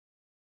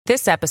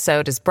This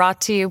episode is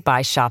brought to you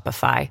by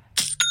Shopify.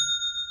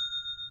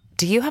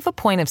 Do you have a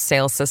point of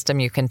sale system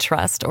you can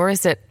trust, or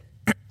is it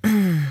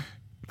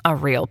a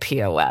real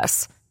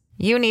POS?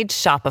 You need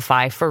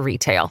Shopify for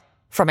retail.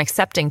 From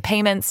accepting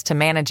payments to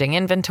managing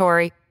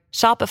inventory,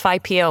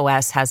 Shopify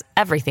POS has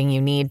everything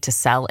you need to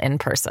sell in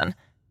person.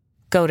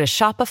 Go to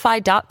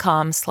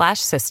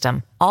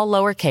shopify.com/system, all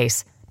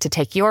lowercase, to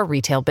take your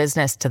retail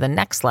business to the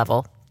next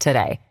level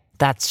today.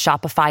 That's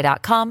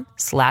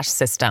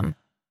shopify.com/system.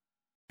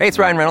 Hey, it's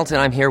Ryan Reynolds,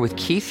 and I'm here with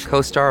Keith,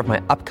 co-star of my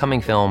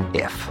upcoming film,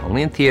 If,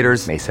 only in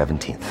theaters May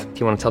 17th. Do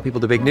you want to tell people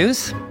the big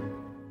news?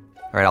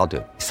 All right, I'll do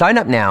it. Sign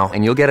up now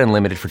and you'll get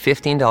unlimited for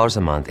 $15 a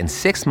month and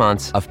 6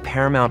 months of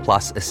Paramount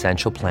Plus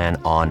Essential Plan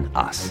on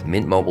us.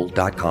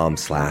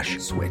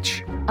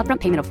 MintMobile.com/switch.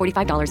 Upfront payment of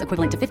 $45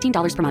 equivalent to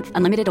 $15 per month.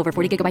 Unlimited over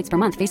 40 gigabytes per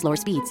month. Face lower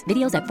speeds.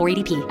 Videos at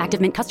 480p.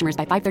 Active Mint customers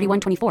by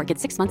 531.24 get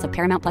 6 months of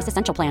Paramount Plus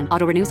Essential Plan.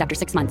 Auto renews after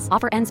 6 months.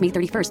 Offer ends May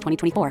 31st,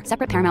 2024.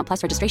 Separate Paramount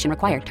Plus registration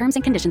required. Terms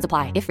and conditions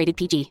apply if rated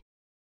PG.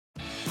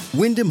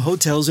 Wyndham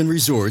Hotels and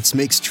Resorts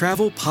makes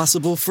travel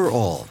possible for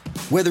all.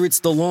 Whether it's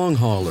the long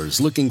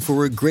haulers looking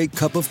for a great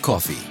cup of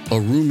coffee, a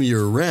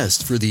roomier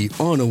rest for the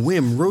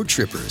on-a-whim road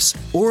trippers,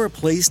 or a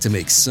place to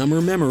make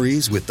summer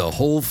memories with the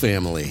whole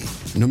family.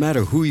 No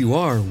matter who you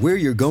are, where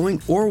you're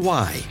going, or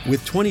why,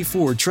 with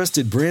 24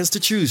 trusted brands to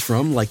choose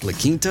from like La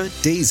Quinta,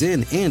 Days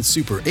Inn, and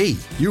Super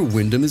 8, your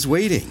Wyndham is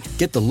waiting.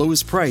 Get the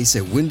lowest price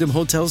at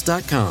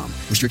WyndhamHotels.com.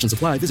 Restrictions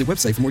apply. Visit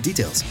website for more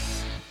details.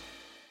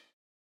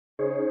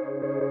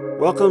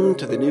 Welcome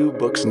to the New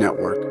Books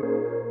Network.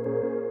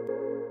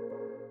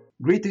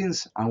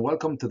 Greetings and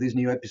welcome to this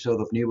new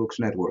episode of New Books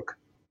Network.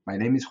 My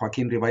name is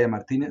Joaquin Rivaya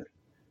Martinez.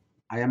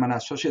 I am an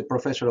associate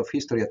professor of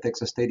history at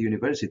Texas State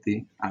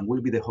University and will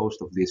be the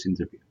host of this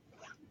interview.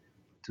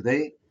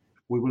 Today,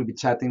 we will be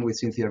chatting with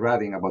Cynthia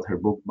Radding about her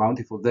book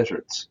Bountiful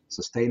Deserts,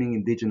 Sustaining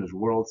Indigenous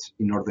Worlds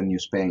in Northern New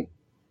Spain,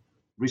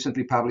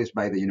 recently published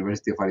by the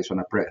University of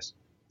Arizona Press.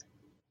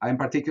 I am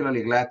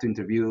particularly glad to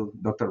interview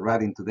Dr.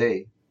 Radding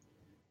today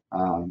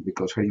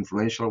because her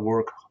influential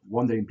work,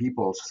 Wandering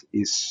Peoples,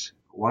 is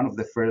one of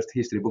the first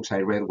history books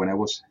I read when I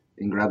was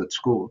in graduate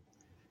school.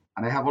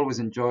 And I have always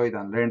enjoyed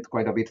and learned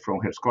quite a bit from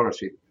her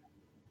scholarship.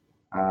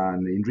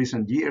 And in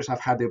recent years, I've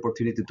had the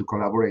opportunity to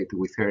collaborate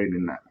with her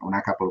on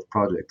a couple of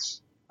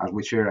projects as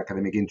we share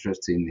academic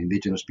interests in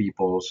indigenous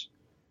peoples,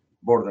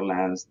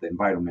 borderlands, the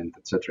environment,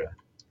 etc.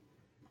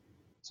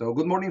 So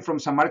good morning from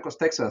San Marcos,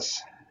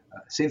 Texas,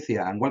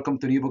 Cynthia, and welcome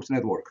to New Books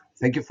Network.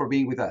 Thank you for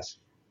being with us.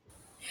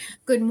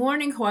 Good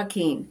morning,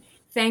 Joaquin.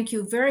 Thank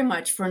you very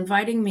much for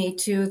inviting me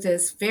to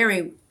this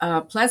very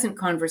pleasant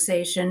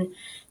conversation.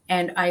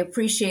 And I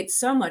appreciate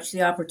so much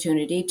the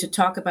opportunity to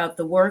talk about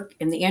the work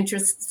and the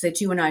interests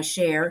that you and I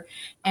share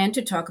and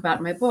to talk about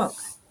my book.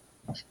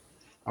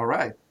 All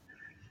right.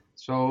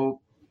 So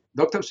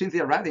Dr.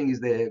 Cynthia Radding is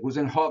the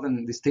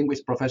Guggenheim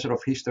Distinguished Professor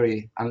of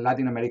History and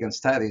Latin American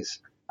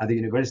Studies at the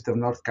University of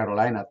North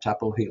Carolina,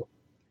 Chapel Hill.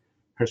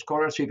 Her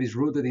scholarship is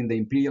rooted in the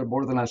imperial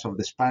borderlands of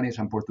the Spanish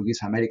and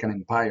Portuguese American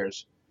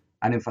empires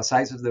and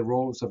emphasizes the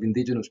roles of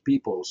indigenous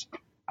peoples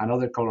and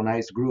other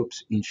colonized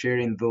groups in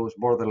sharing those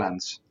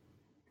borderlands,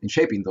 in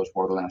shaping those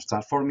borderlands,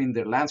 transforming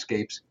their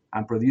landscapes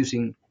and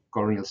producing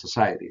colonial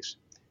societies.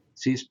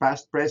 She is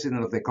past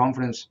president of the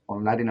Conference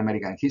on Latin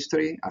American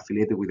History,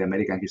 affiliated with the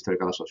American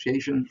Historical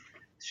Association.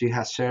 She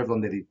has served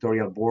on the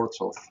editorial boards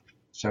of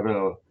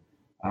several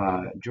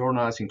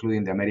journals,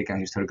 including the American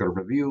Historical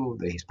Review,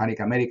 the Hispanic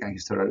American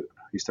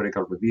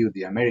Historical Review,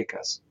 the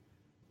Americas.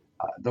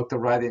 Dr.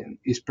 Radding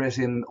is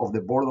president of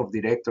the board of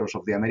directors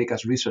of the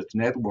Americas Research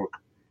Network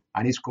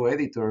and is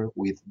co-editor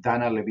with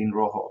Dana Levine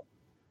Rojo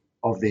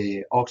of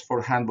the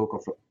Oxford Handbook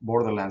of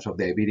Borderlands of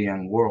the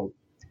Iberian World.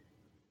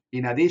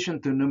 In addition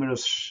to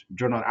numerous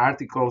journal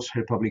articles,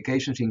 her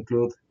publications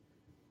include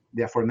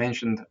the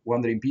aforementioned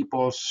Wandering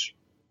Peoples,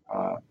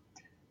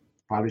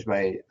 published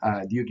by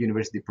Duke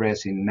University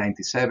Press in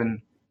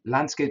 1997,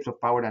 Landscapes of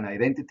Power and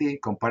Identity,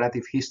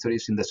 Comparative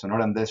Histories in the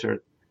Sonoran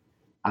Desert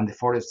and the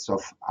Forests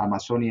of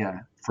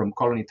Amazonia from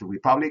Colony to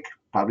Republic,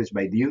 published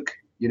by Duke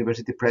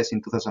University Press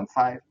in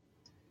 2005,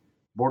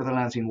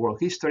 Borderlands in World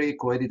History,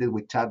 co-edited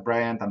with Chad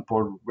Bryant and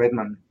Paul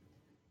Redman,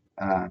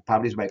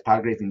 published by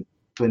Palgrave in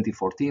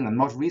 2014, and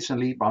most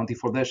recently,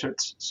 Bountiful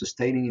Deserts,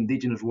 Sustaining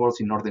Indigenous Worlds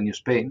in Northern New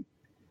Spain,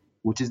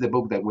 which is the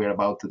book that we're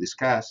about to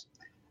discuss,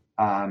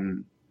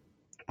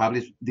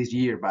 published this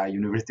year by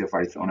University of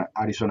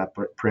Arizona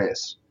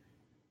Press.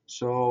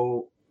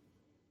 So,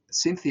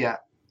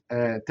 Cynthia,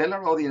 tell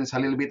our audience a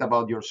little bit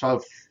about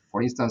yourself.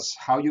 For instance,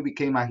 how you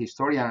became a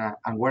historian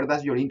and where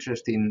does your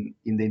interest in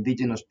the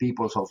indigenous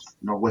peoples of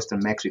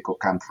northwestern Mexico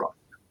come from?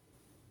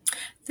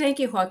 Thank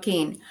you,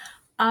 Joaquin.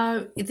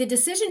 The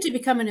decision to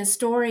become an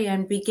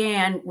historian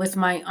began with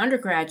my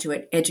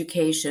undergraduate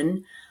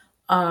education,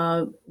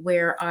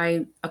 where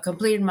I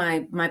completed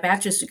my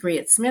bachelor's degree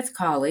at Smith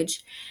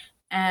College.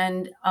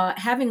 And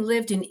having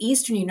lived in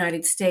Eastern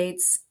United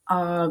States,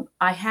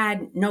 I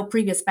had no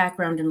previous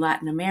background in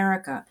Latin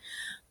America.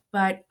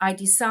 But I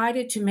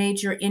decided to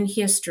major in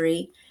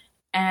history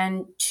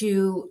and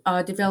to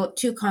develop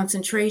two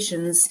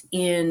concentrations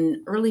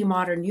in early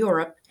modern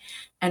Europe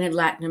and in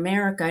Latin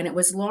America. And it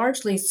was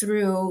largely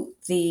through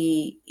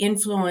the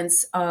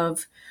influence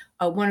of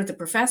one of the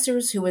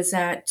professors who was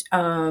at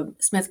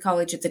Smith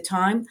College at the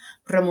time,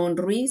 Ramon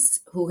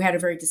Ruiz, who had a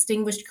very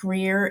distinguished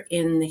career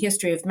in the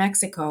history of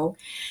Mexico.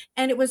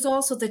 And it was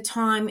also the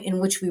time in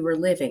which we were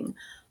living.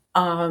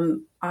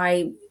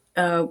 I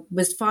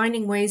was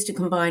finding ways to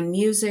combine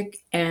music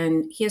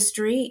and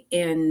history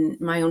in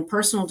my own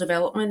personal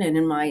development and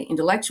in my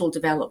intellectual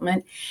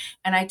development.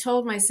 And I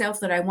told myself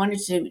that I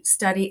wanted to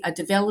study a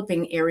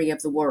developing area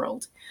of the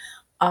world.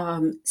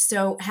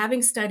 So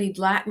having studied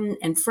Latin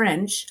and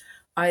French,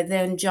 I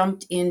then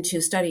jumped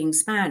into studying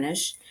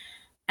Spanish.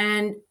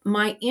 And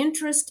my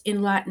interest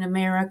in Latin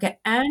America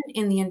and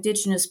in the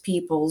indigenous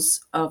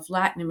peoples of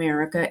Latin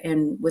America,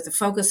 and with a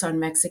focus on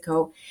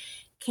Mexico,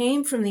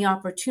 came from the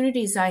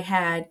opportunities I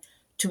had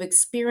to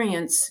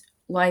experience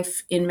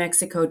life in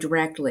Mexico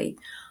directly.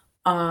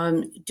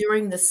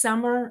 During the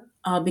summer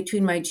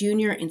between my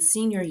junior and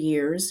senior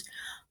years,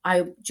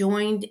 I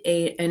joined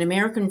an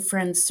American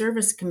Friends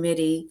Service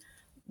Committee,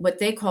 what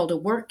they called a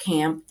work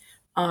camp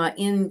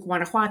in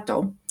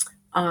Guanajuato.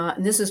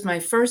 And this was my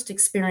first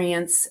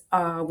experience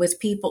with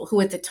people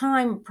who at the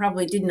time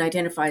probably didn't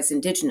identify as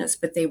indigenous,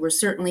 but they were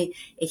certainly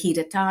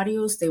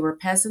ejidatarios, they were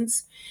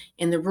peasants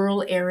in the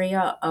rural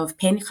area of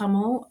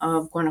Pénjamo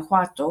of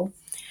Guanajuato.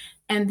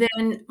 And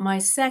then my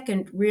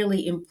second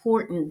really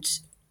important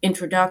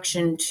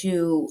introduction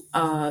to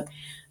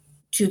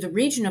the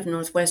region of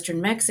northwestern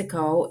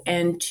Mexico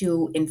and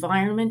to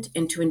environment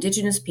and to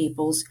indigenous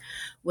peoples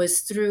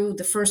was through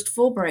the first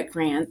Fulbright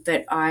grant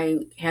that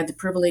I had the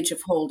privilege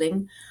of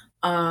holding,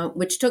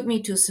 which took me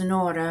to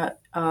Sonora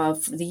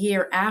for the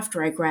year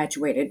after I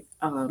graduated,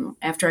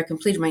 after I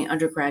completed my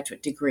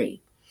undergraduate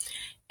degree.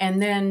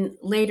 And then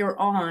later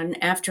on,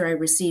 after I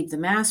received the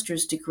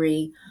master's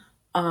degree,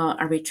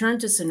 I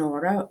returned to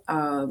Sonora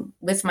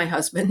with my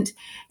husband,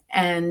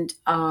 and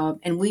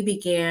we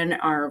began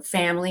our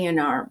family and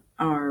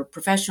our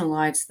professional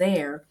lives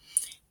there.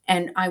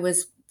 And I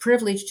was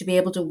privileged to be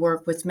able to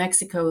work with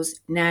Mexico's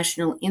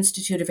National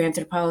Institute of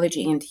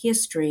Anthropology and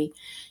History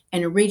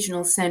and a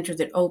regional center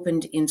that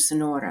opened in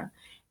Sonora.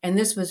 And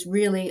this was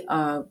really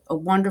a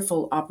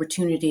wonderful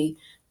opportunity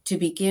to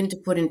begin to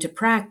put into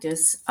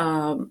practice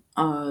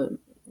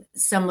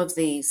some of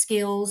the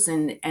skills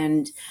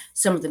and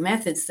some of the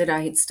methods that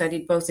I had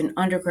studied both in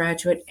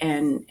undergraduate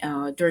and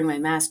during my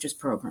master's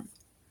program.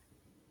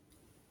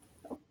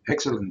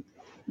 Excellent.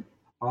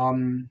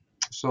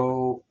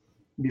 So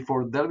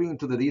before delving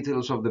into the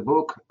details of the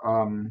book,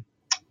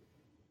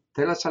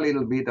 tell us a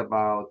little bit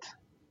about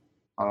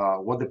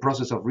what the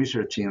process of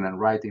researching and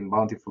writing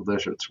Bountiful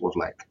Deserts was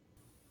like.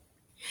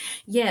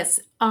 Yes,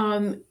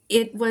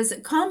 it was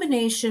a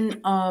combination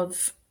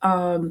of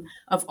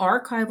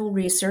archival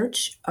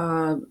research,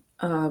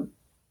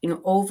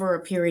 over a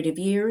period of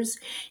years,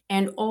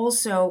 and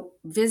also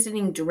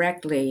visiting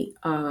directly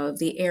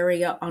the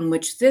area on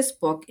which this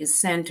book is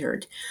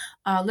centered.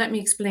 Let me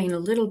explain a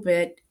little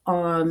bit.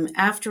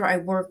 After I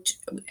worked,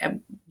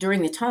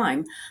 during the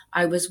time,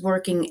 I was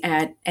working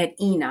at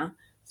INA,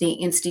 the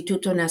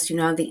Instituto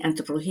Nacional de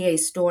Antropología y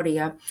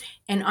Historia,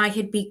 and I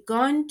had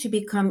begun to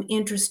become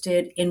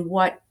interested in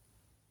what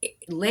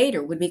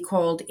later would be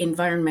called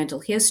environmental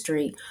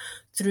history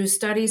through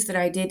studies that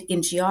I did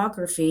in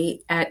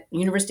geography at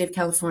University of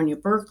California,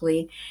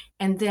 Berkeley,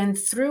 and then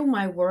through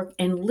my work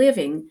and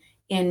living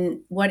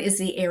in what is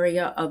the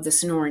area of the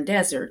Sonoran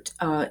Desert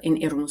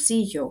in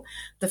Hermosillo.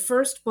 The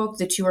first book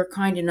that you were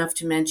kind enough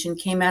to mention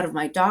came out of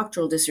my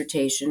doctoral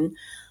dissertation,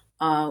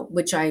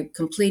 which I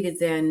completed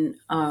then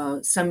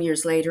some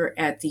years later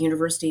at the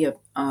University of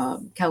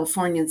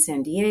California in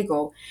San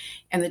Diego.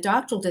 And the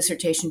doctoral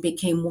dissertation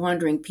became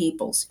Wandering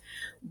Peoples,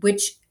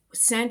 which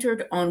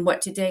centered on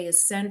what today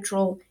is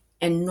central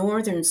and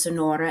northern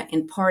Sonora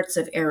and parts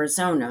of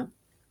Arizona.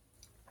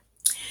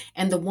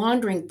 And the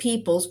Wandering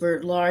Peoples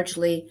were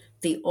largely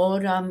the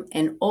Oram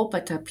and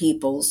Opata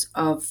peoples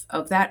of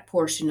that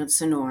portion of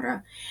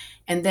Sonora.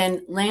 And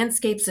then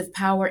Landscapes of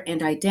Power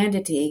and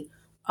Identity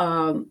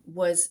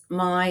was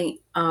my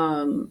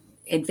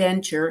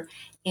adventure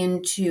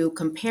into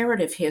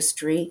comparative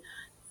history,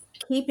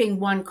 keeping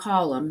one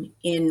column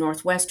in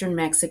northwestern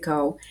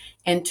Mexico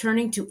and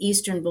turning to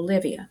eastern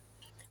Bolivia,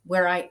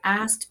 where I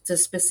asked the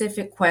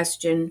specific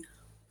question,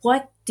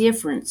 what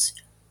difference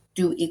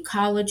do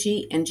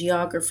ecology and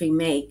geography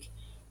make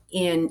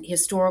in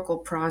historical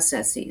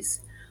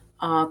processes?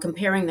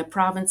 Comparing the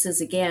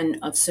provinces again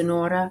of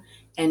Sonora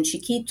and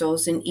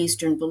Chiquitos in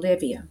eastern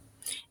Bolivia.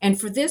 And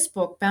for this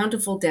book,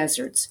 Bountiful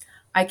Deserts,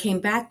 I came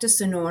back to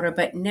Sonora,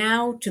 but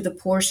now to the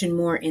portion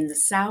more in the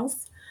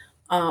south,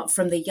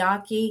 from the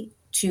Yaqui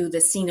to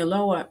the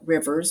Sinaloa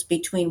rivers,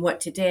 between what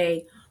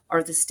today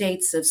are the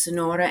states of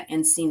Sonora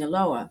and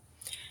Sinaloa.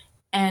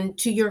 And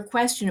to your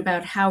question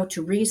about how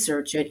to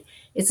research it,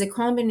 it's a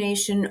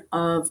combination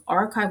of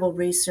archival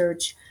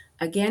research,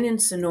 again in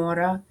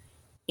Sonora,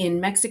 in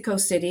Mexico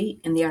City,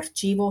 in the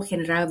Archivo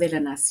General de la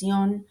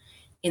Nación,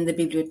 in the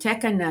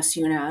Biblioteca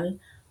Nacional,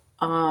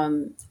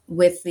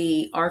 with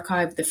the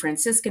archive, the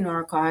Franciscan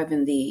archive,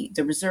 and the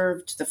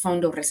reserved, the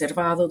Fondo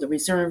Reservado, the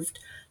reserved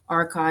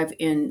archive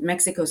in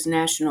Mexico's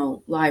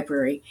National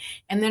Library,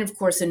 and then, of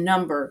course, a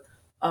number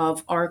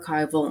of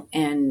archival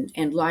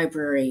and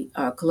library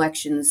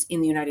collections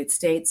in the United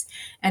States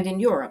and in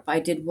Europe. I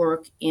did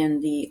work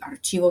in the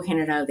Archivo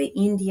General de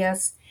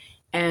Indias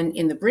and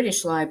in the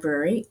British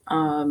Library,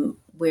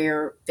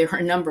 where there are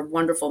a number of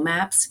wonderful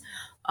maps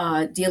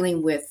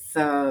dealing with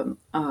the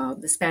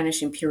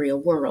Spanish imperial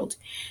world.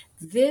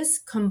 This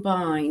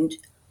combined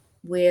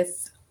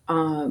with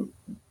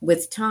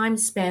time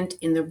spent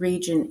in the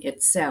region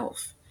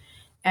itself.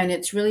 And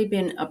it's really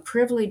been a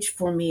privilege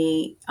for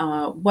me.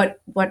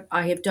 What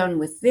I have done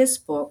with this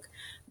book,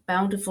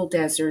 Bountiful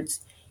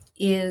Deserts,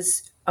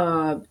 is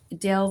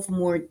delve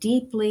more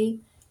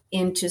deeply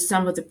into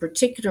some of the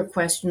particular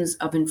questions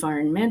of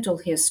environmental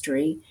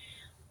history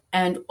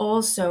and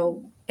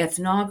also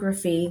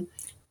ethnography,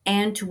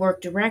 and to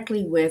work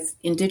directly with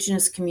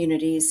Indigenous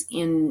communities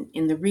in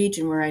the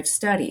region where I've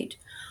studied.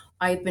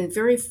 I've been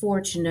very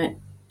fortunate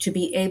to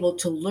be able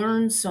to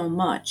learn so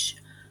much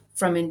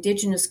from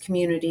Indigenous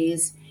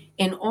communities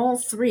in all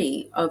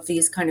three of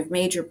these kind of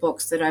major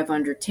books that I've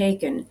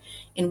undertaken.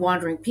 In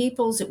Wandering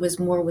Peoples, it was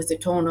more with the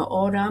Tohono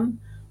O'odham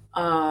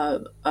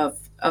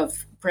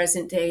of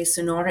present-day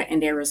Sonora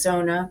and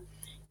Arizona.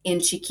 In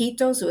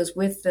Chiquitos, it was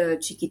with the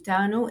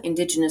Chiquitano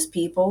indigenous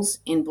peoples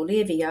in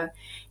Bolivia.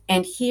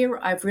 And here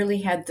I've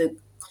really had the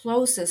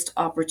closest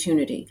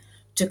opportunity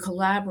to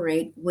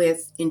collaborate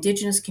with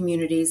indigenous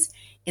communities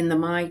in the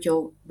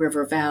Mayo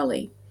River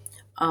Valley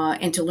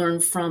and to learn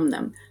from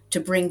them, to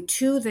bring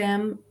to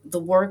them the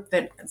work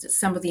that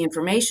some of the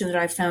information that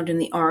I found in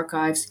the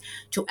archives,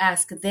 to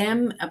ask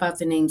them about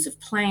the names of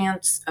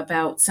plants,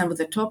 about some of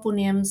the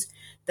toponyms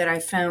that I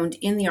found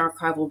in the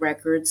archival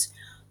records,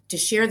 to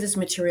share this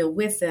material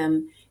with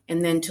them,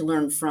 and then to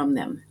learn from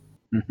them.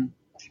 Mm-hmm.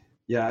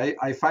 Yeah,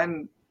 I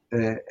find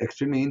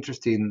extremely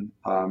interesting,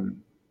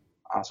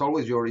 as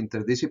always, your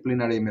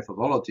interdisciplinary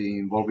methodology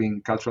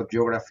involving cultural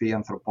geography,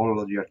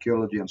 anthropology,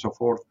 archaeology, and so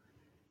forth.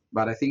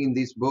 But I think in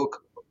this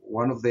book,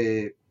 one of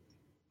the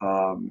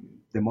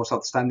most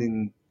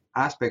outstanding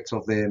aspects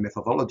of the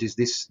methodology is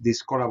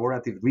this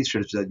collaborative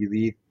research that you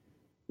did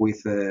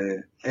with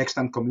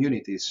extant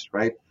communities,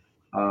 right?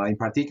 In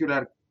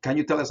particular, can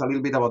you tell us a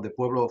little bit about the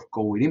Pueblo of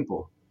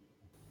Cowirimpo?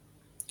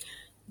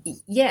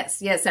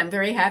 Yes, I'm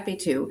very happy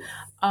to.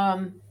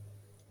 I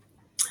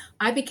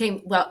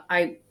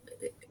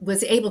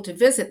was able to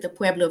visit the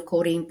Pueblo of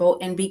Cowirimpo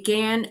and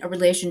began a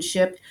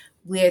relationship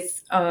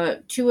with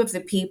two of the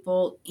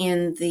people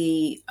in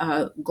the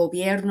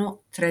Gobierno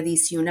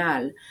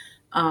Tradicional,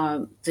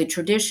 the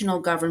traditional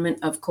government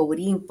of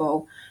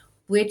Cowirimpo,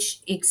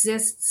 which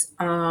exists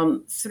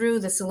through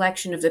the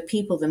selection of the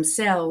people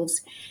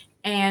themselves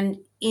and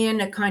in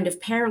a kind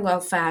of parallel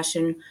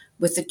fashion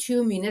with the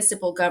two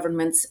municipal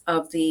governments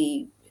of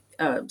the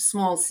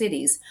small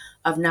cities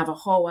of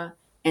Navajoa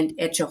and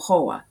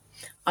Echojoa.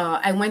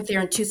 I went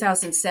there in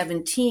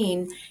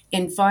 2017,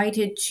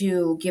 invited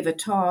to give a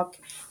talk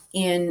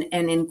in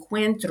an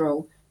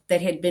encuentro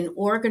that had been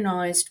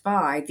organized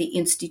by the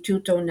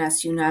Instituto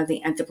Nacional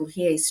de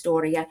Antropología y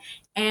Historia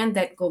and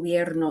that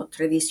Gobierno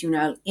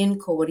Tradicional in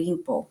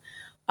Cowirimpo.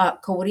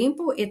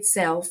 Cowirimpo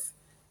itself,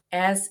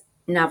 as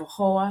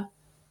Navajoa,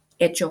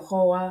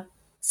 Echojoa,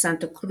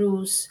 Santa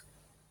Cruz,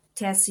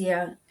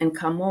 Tesia, and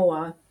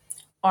Camoa,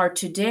 are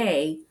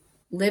today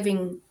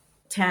living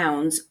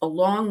towns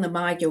along the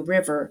Mayo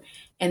River,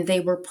 and they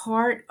were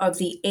part of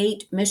the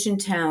 8 mission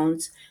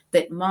towns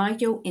that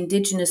Mayo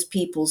indigenous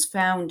peoples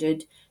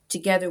founded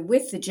together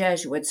with the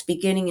Jesuits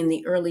beginning in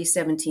the early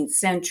 17th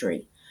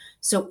century.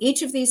 So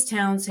each of these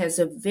towns has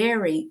a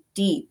very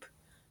deep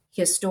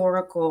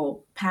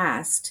historical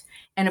past.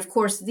 And of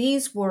course,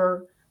 these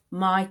were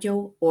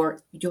Mayo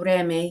or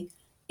Yureme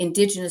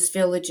indigenous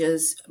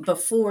villages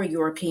before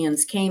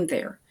Europeans came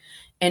there.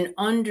 And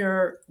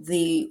under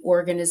the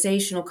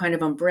organizational kind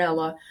of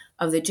umbrella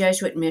of the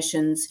Jesuit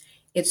missions,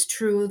 it's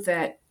true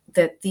that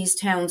these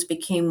towns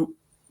became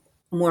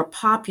more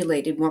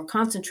populated, more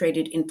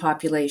concentrated in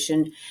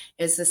population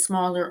as the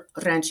smaller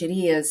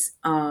rancherias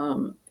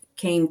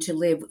came to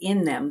live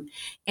in them.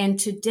 And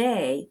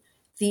today,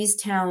 these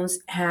towns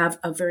have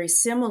a very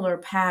similar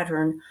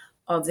pattern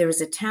of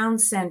there's a town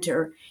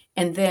center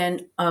and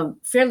then a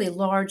fairly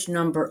large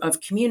number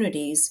of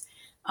communities,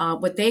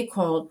 what they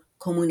call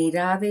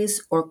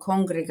comunidades or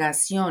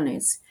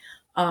congregaciones,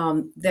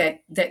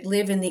 that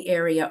live in the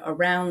area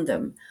around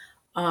them.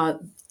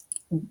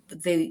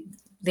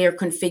 Their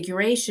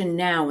configuration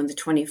now in the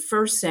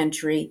 21st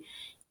century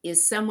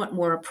is somewhat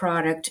more a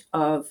product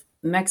of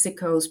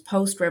Mexico's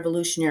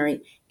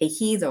post-revolutionary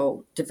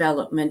ejido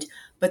development,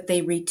 but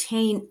they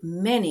retain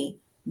many,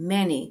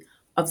 many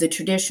of the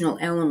traditional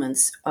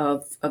elements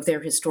of their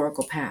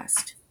historical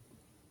past.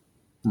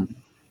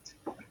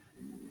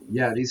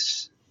 Yeah,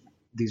 this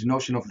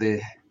notion of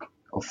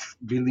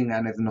building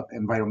an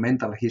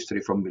environmental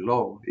history from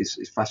below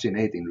is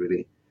fascinating,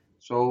 really.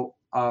 So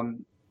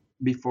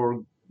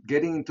before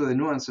getting into the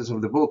nuances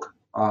of the book,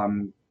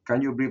 can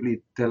can you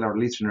briefly tell our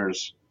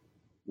listeners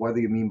what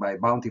do you mean by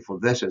bountiful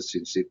desert,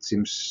 since it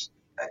seems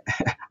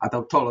a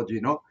tautology,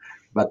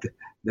 But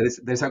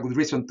there's a good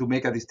reason to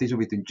make a distinction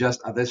between just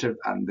a desert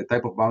and the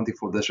type of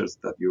bountiful deserts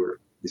that you're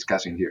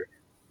discussing here.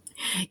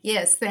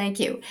 Yes, thank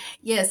you.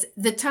 Yes,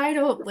 the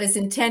title was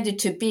intended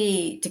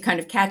to kind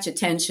of catch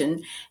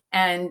attention,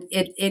 and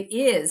it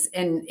is,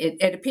 and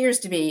it appears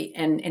to be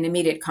an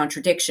immediate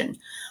contradiction.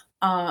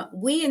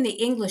 We in the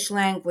English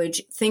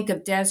language think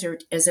of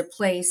desert as a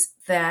place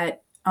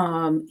that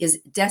is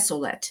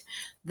desolate,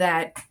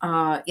 that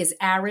is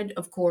arid,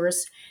 of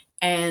course,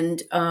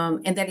 and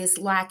that is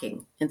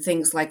lacking in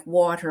things like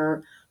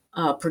water,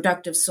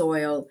 productive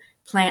soil,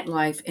 plant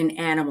life, and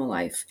animal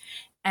life.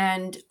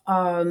 And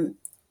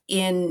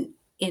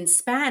in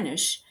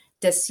Spanish,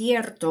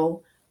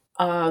 desierto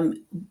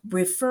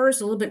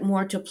refers a little bit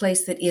more to a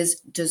place that is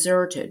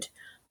deserted,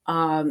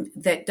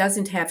 that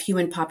doesn't have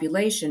human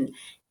population.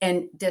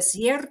 And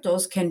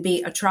desiertos can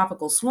be a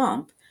tropical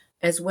swamp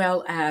as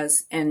well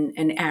as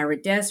an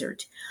arid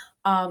desert.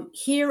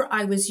 Here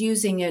I was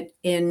using it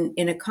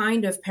in a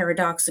kind of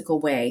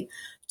paradoxical way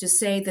to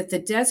say that the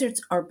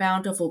deserts are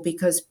bountiful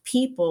because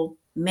people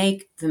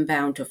make them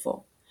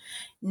bountiful.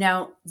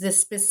 Now, the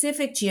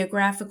specific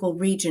geographical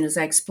region, as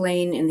I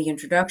explain in the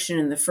introduction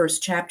in the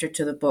first chapter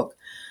to the book,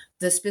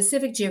 the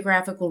specific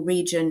geographical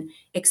region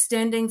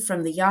extending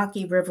from the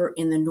Yaqui River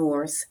in the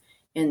north,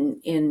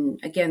 in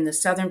again, the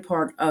southern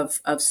part of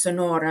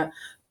Sonora,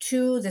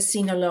 to the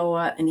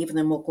Sinaloa and even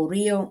the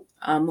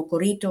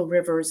Mocorito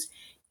rivers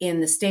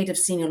in the state of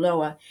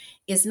Sinaloa,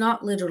 is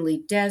not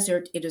literally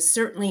desert. It is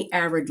certainly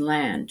arid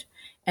land.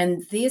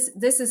 And this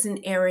is an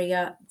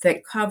area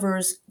that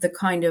covers the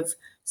kind of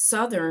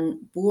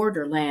southern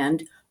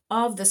borderland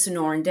of the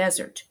Sonoran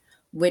Desert,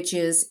 which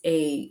is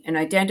an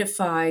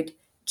identified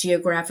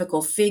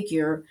geographical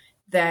figure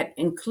that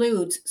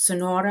includes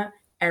Sonora,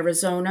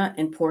 Arizona,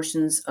 and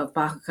portions of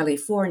Baja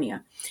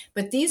California.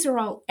 But these are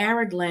all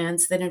arid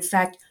lands that, in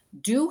fact,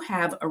 do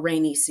have a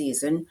rainy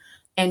season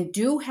and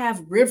do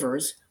have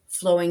rivers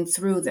flowing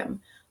through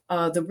them.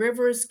 The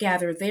rivers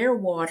gather their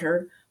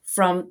water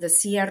from the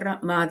Sierra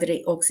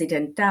Madre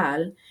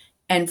Occidental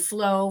and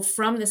flow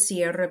from the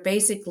Sierra,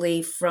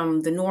 basically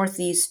from the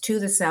northeast to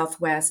the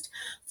southwest,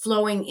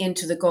 flowing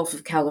into the Gulf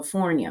of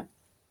California.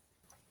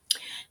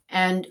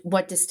 And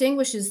what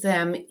distinguishes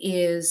them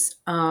is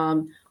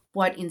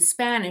what in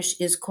Spanish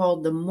is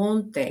called the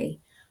monte.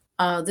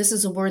 This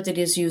is a word that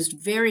is used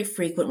very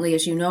frequently,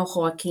 as you know,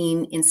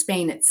 Joaquin, in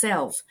Spain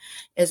itself,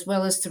 as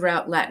well as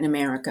throughout Latin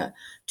America,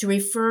 to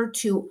refer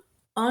to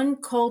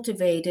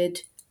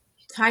uncultivated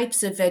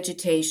types of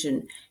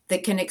vegetation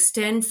that can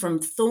extend from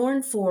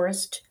thorn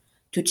forest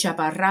to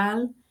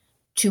chaparral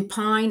to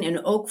pine and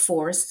oak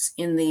forests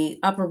in the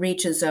upper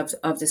reaches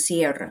of the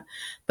Sierra.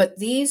 But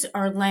these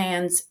are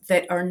lands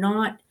that are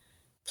not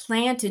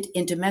planted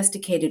in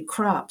domesticated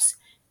crops.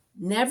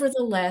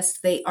 Nevertheless,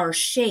 they are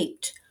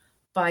shaped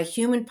by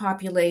human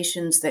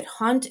populations that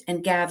hunt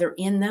and gather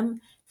in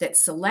them, that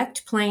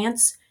select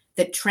plants,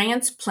 that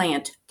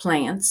transplant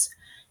plants,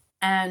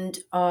 and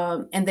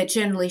that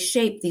generally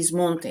shape these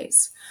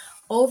montes.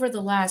 Over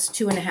the last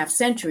 2.5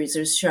 centuries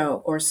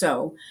or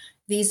so,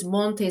 these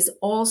montes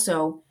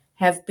also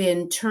have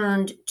been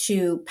turned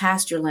to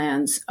pasture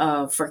lands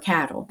for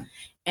cattle.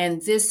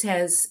 And this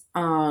has,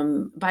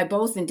 by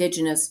both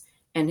indigenous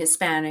and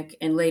Hispanic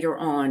and later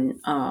on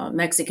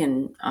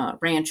Mexican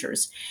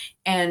ranchers.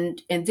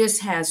 And this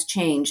has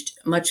changed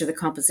much of the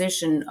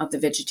composition of the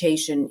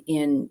vegetation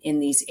in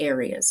these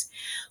areas.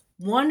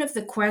 One of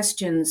the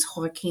questions,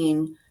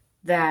 Joaquin,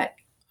 that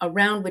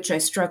around which I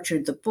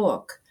structured the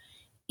book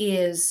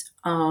is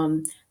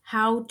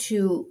how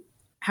to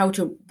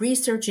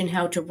research and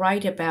how to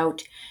write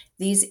about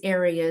these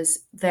areas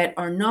that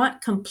are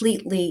not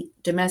completely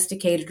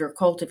domesticated or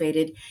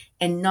cultivated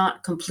and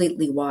not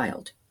completely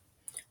wild.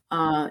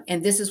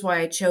 And this is why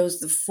I chose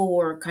the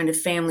 4 kind of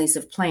families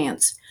of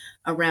plants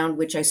around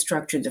which I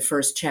structured the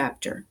first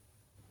chapter.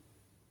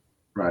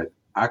 Right.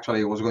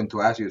 Actually, I was going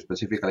to ask you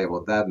specifically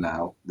about that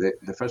now.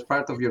 The first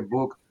part of your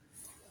book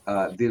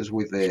deals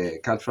with the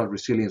cultural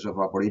resilience of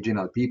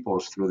Aboriginal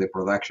peoples through the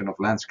production of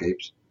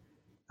landscapes.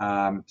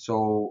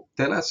 So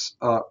tell us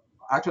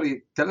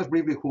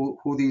briefly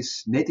who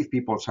these native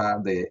peoples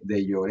are, the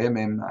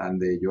Yoremem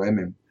and the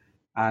Yoemem,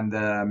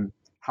 and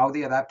how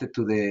they adapted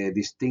to the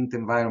distinct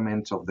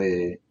environments of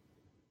the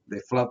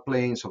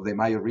floodplains of the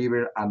Mayo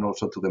River and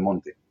also to the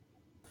Monte.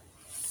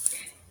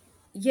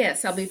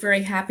 Yes, I'll be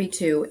very happy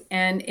to.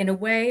 And in a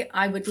way,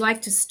 I would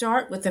like to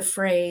start with a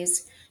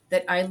phrase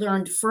that I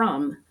learned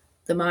from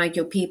the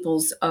Mayo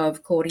peoples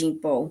of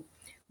Corimbo,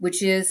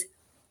 which is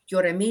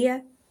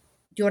Yoremia,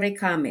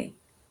 Yorekame,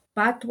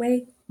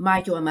 Patwe,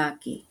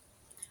 Mayoamaki,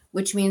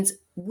 which means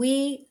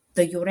we,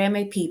 the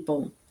Yoreme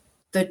people,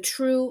 the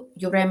true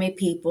Yoreme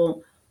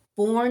people,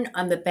 born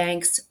on the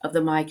banks of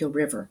the Mayo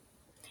River.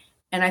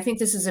 And I think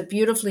this is a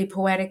beautifully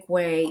poetic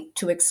way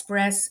to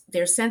express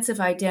their sense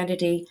of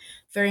identity,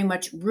 very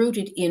much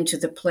rooted into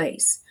the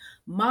place.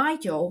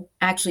 Mayo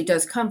actually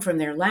does come from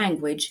their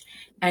language,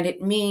 and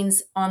it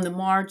means on the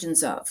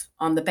margins of,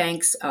 on the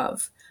banks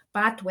of.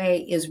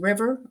 Patwe is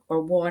river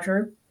or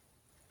water,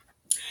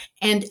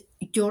 and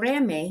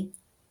Yoreme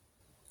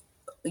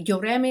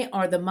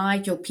are the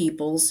Mayo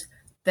peoples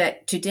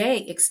that today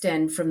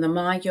extend from the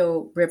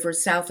Mayo River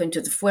south into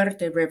the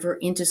Fuerte River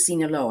into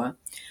Sinaloa.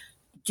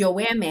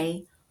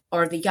 Yoeme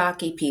are the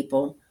Yaqui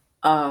people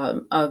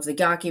of the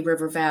Yaqui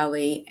River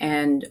Valley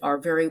and are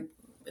very,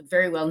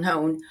 very well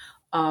known.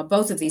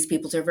 Both of these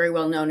peoples are very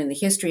well known in the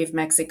history of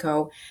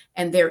Mexico,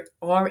 and there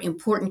are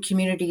important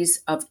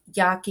communities of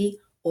Yaqui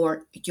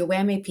or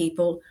Yoeme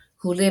people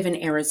who live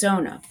in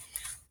Arizona.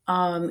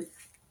 Um,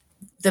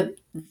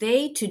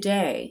 they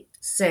today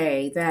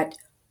say that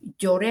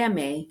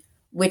Yoreme,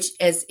 which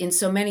as in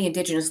so many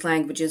indigenous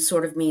languages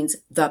sort of means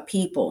the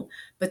people,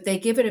 but they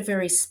give it a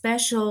very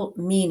special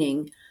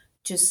meaning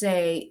to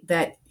say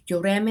that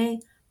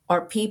Yoreme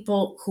are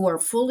people who are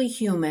fully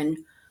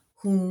human,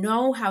 who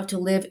know how to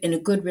live in a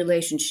good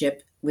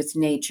relationship with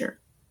nature.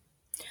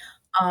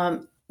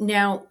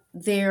 Now,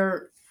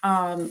 it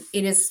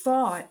is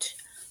thought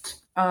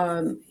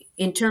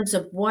in terms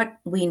of what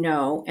we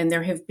know, and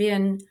there have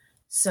been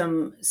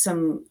some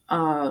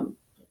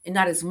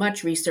not as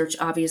much research,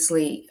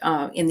 obviously,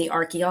 in the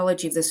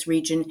archaeology of this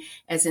region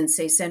as in,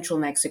 say, central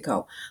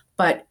Mexico,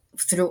 but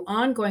through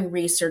ongoing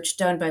research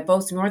done by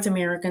both North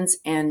Americans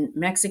and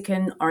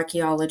Mexican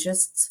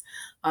archaeologists,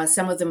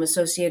 some of them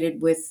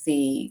associated with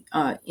the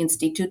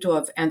Instituto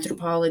of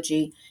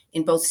Anthropology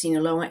in both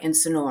Sinaloa and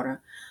Sonora,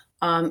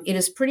 it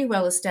is pretty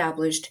well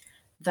established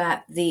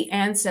that the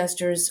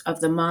ancestors of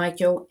the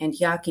Mayo and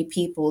Yaqui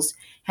peoples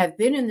have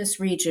been in this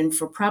region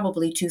for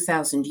probably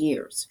 2,000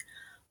 years.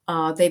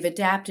 They've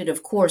adapted,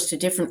 of course, to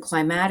different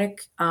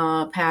climatic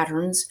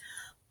patterns.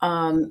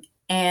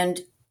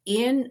 And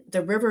in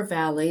the river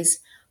valleys,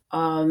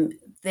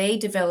 they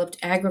developed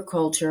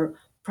agriculture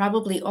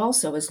probably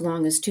also as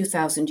long as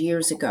 2,000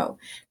 years ago.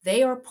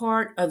 They are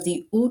part of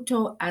the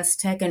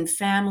Uto-Aztecan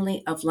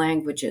family of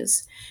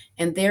languages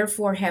and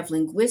therefore have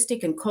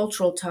linguistic and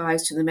cultural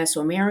ties to the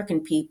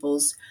Mesoamerican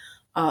peoples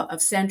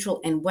of central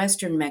and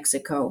western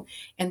Mexico.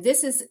 And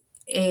this is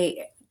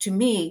to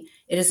me,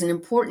 it is an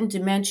important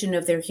dimension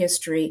of their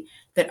history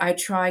that I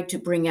tried to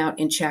bring out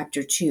in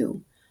chapter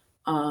 2.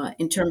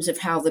 In terms of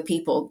how the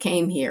people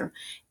came here,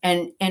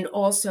 and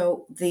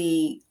also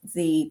the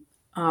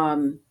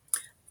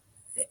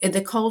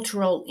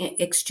cultural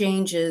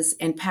exchanges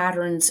and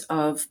patterns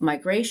of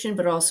migration,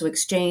 but also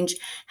exchange,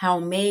 how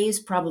maize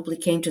probably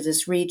came to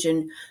this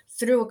region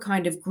through a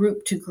kind of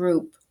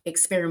group-to-group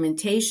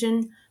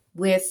experimentation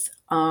with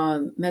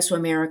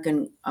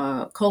Mesoamerican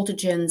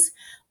cultigens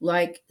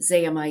like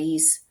zea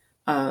maíz,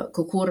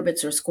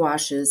 cucurbits or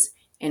squashes,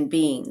 and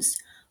beans.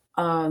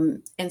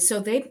 And so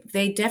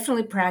they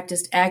definitely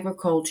practiced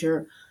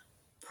agriculture,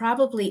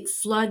 probably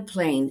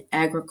floodplain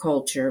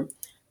agriculture,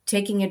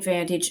 taking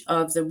advantage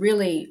of the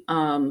really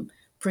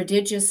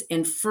prodigious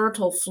and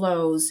fertile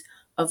flows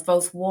of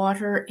both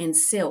water and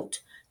silt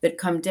that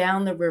come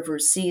down the river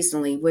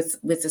seasonally with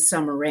the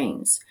summer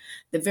rains.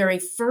 The very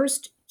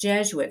first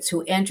Jesuits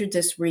who entered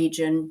this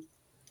region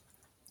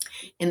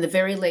in the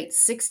very late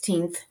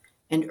 16th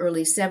and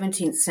early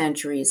 17th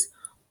centuries,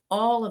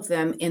 all of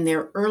them in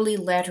their early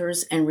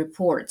letters and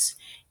reports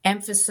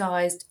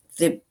emphasized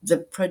the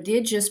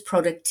prodigious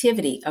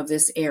productivity of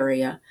this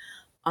area.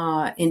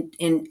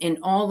 And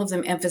all of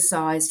them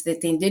emphasized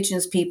that the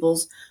indigenous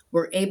peoples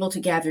were able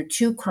to gather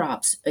 2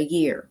 crops a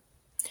year.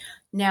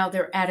 Now,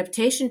 their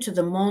adaptation to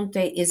the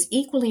monte is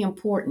equally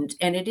important,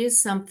 and it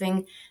is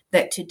something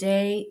that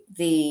today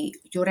the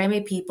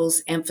Yoreme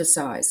peoples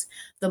emphasize.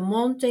 The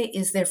monte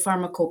is their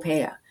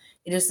pharmacopoeia.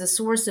 It is the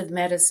source of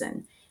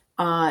medicine.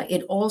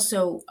 It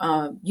also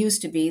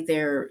used to be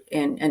their,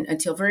 and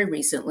until very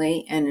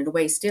recently, and in a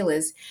way still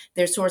is,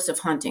 their source of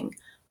hunting.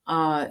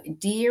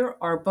 Deer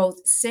are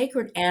both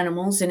sacred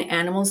animals and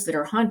animals that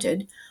are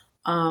hunted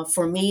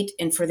for meat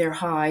and for their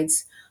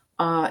hides,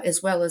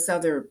 as well as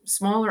other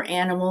smaller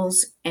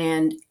animals.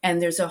 And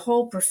there's a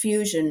whole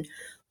profusion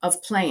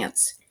of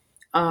plants,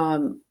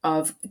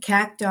 of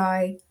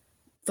cacti,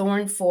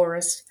 thorn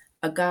forests,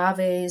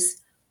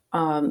 agaves,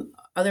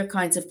 other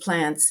kinds of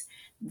plants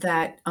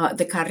that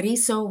the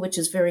carrizo, which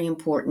is very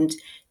important,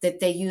 that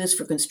they use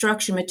for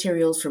construction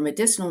materials, for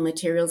medicinal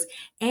materials,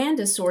 and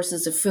as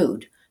sources of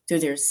food through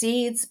their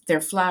seeds,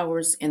 their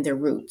flowers, and their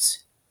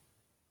roots.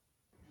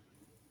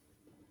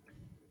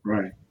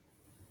 Right.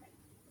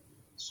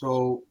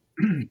 So,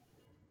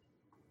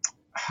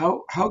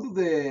 how do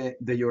the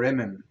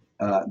Yoremen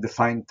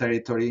define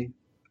territory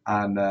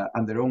and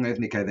their own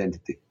ethnic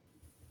identity?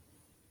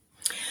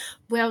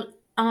 Well,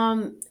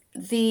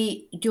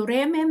 the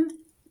Yoremem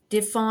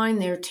define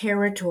their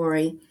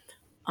territory.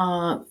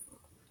 Well,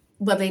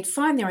 they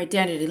define their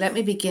identity. Let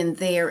me begin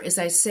there. As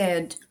I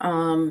said,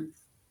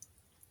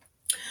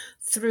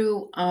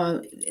 through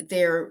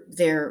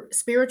their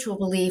spiritual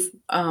belief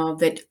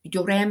that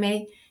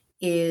Yoreme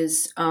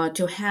is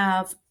to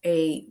have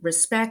a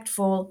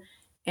respectful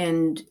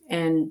and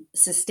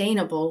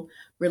sustainable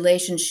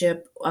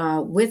relationship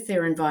with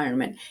their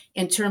environment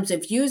in terms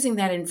of using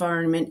that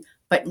environment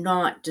but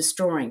not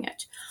destroying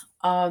it.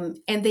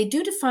 And they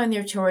do define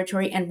their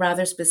territory in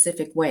rather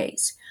specific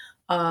ways.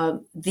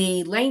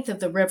 The length of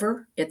the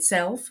river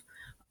itself,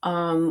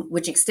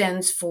 which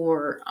extends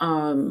for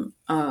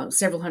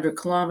several hundred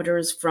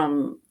kilometers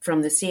from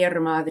the Sierra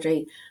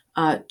Madre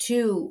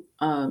to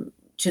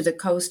the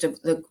coast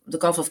of the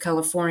Gulf of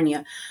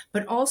California,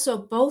 but also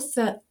both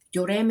the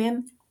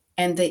Yuремim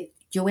and the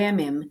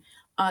Uemim,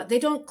 they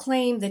don't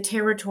claim the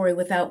territory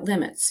without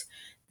limits.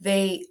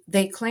 They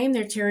claim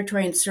their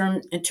territory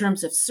in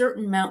terms of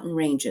certain mountain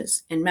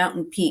ranges and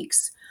mountain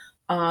peaks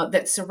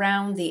that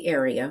surround the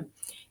area,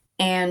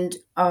 and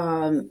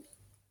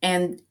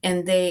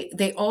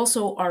they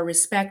also are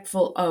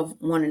respectful of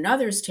one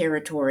another's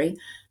territory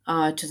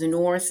to the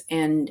north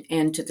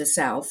and to the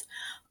south.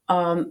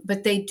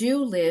 But they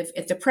do live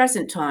at the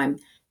present time.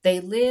 They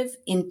live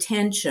in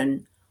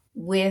tension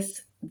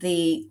with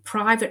the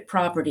private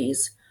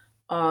properties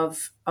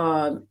of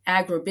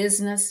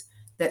agribusiness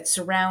that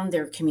surround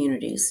their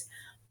communities,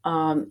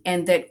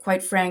 and that,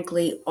 quite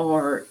frankly,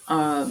 are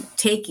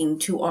taking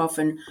too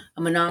often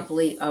a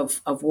monopoly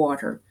of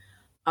water.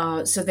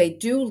 So they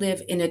do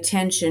live in a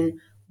tension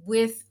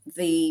with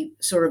the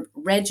sort of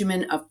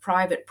regimen of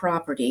private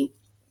property.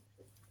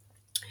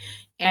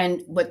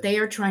 And what they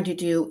are trying to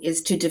do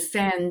is to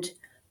defend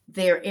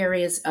their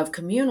areas of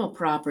communal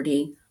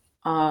property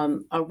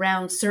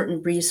around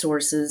certain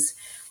resources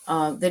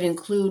that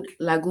include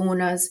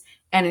lagunas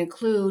and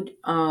include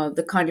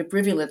the kind of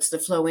rivulets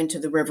that flow into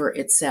the river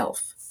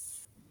itself.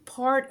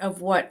 Part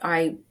of what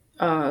I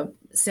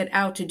set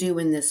out to do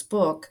in this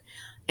book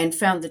and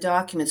found the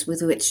documents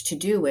with which to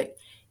do it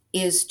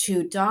is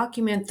to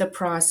document the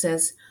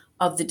process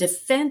of the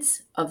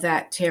defense of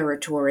that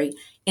territory,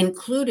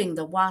 including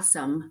the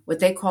Wasam, what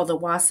they call the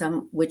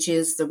Wasam, which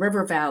is the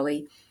river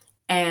valley,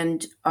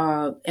 and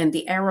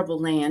the arable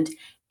land,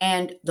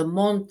 and the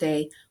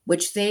Monte,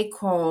 which they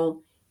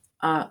call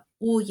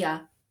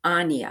Uya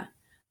Anya.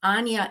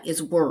 Anya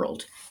is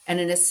world,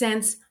 and in a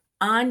sense,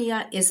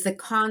 Anya is the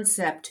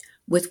concept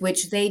with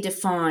which they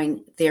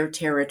define their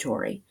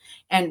territory.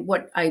 And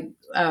what I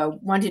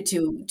wanted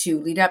to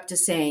lead up to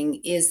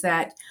saying is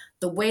that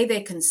the way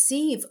they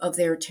conceive of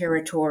their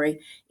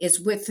territory is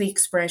with the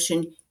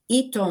expression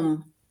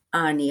Itom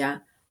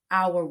Anya,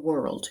 our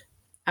world,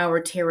 our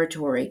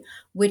territory,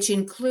 which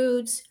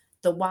includes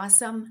the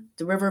Wasam,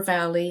 the river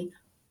valley,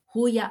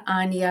 Huya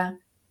Anya,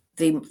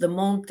 the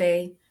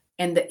Monte,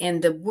 and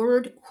the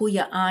word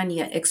Huya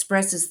Anya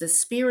expresses the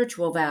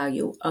spiritual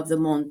value of the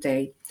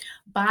Monte.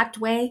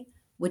 Batwe,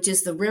 which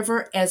is the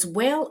river, as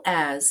well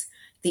as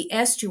the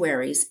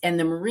estuaries and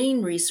the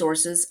marine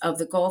resources of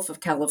the Gulf of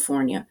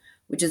California,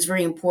 which is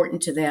very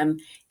important to them,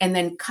 and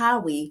then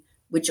Kawi,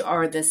 which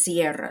are the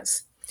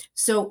Sierras.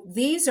 So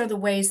these are the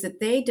ways that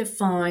they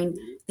define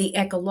the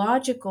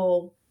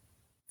ecological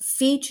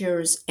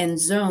features and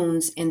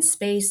zones and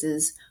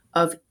spaces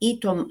of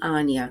Itom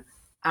Anya,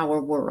 our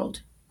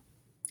world.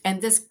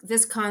 And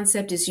this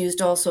concept is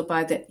used also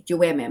by the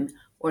Uemim,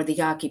 or the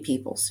Yaqui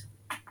peoples.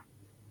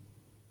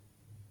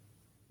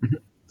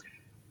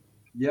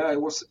 Yeah, I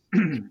was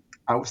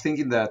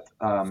thinking that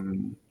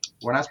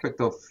one aspect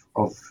of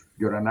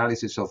your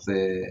analysis of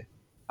the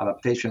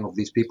adaptation of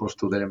these peoples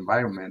to their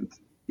environment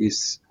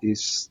is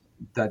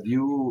that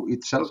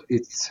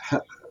it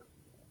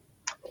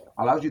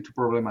allows you to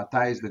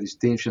problematize the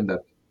distinction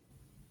that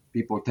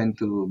people tend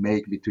to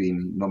make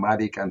between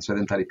nomadic and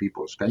sedentary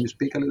peoples. Can you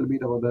speak a little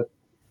bit about that?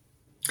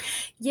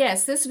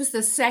 Yes, this was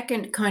the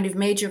second kind of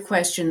major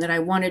question that I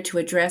wanted to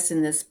address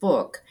in this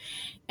book,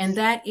 and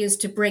that is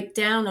to break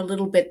down a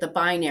little bit the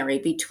binary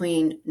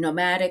between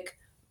nomadic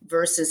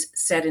versus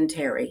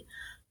sedentary.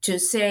 To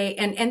say,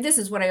 and this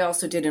is what I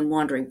also did in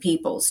Wandering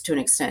Peoples to an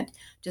extent,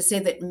 to say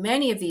that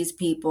many of these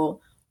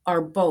people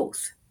are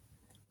both.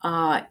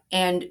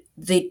 And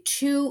the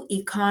two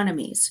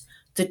economies,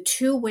 the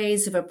two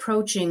ways of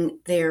approaching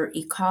their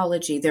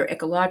ecology, their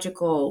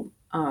ecological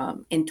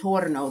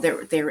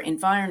entorno, their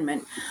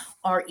environment,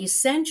 are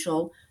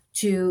essential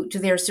to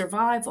their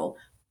survival,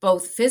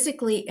 both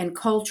physically and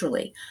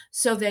culturally,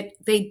 so that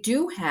they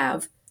do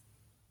have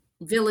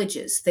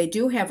villages, they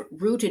do have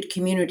rooted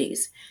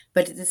communities,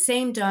 but at the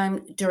same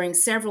time, during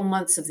several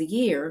months of the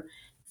year,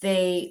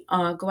 they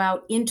go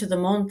out into the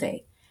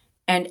monte,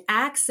 and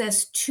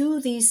access to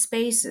these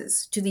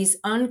spaces, to these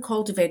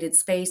uncultivated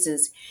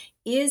spaces,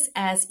 is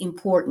as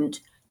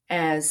important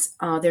as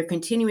their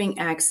continuing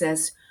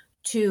access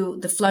to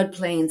the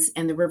floodplains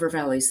and the river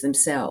valleys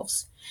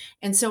themselves.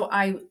 And so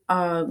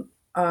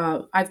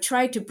I've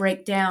tried to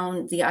break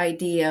down the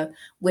idea,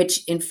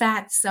 which in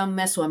fact some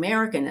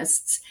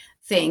Mesoamericanists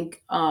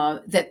think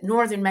that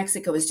northern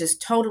Mexico is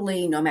just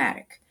totally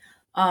nomadic.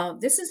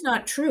 This is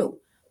not true.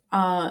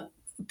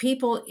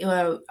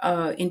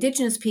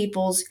 Indigenous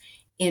peoples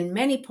in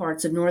many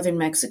parts of northern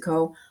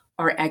Mexico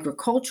are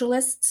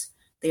agriculturalists.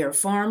 They are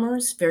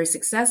farmers, very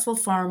successful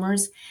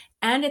farmers,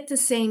 and at the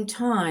same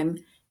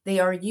time, they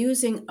are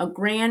using a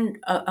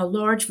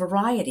large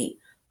variety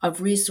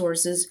of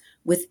resources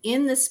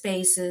within the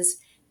spaces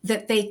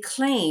that they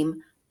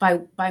claim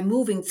by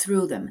moving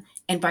through them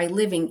and by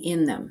living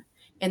in them.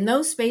 And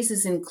those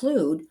spaces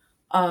include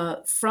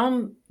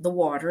from the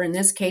water, in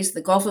this case,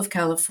 the Gulf of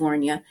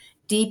California,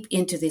 deep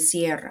into the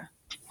Sierra.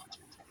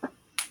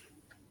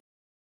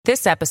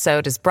 This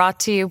episode is brought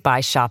to you by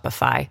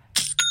Shopify.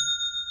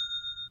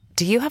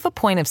 Do you have a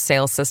point of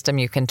sale system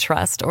you can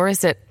trust, or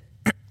is it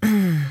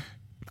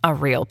a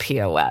real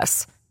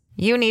POS?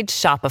 You need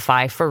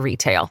Shopify for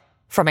retail.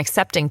 From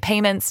accepting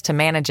payments to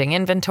managing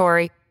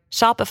inventory,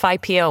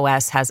 Shopify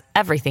POS has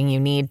everything you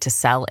need to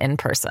sell in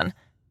person.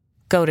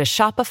 Go to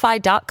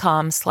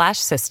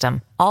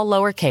shopify.com/system, all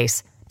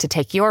lowercase, to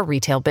take your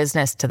retail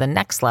business to the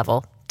next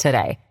level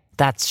today.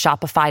 That's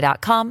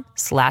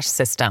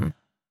shopify.com/system.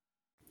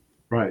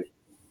 Right.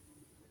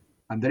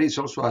 And there is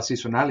also a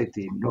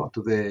seasonality,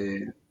 to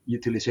the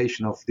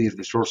utilization of these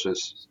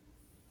resources.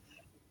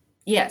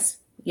 Yes.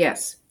 You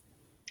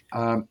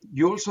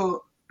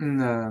also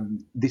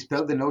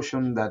dispel the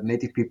notion that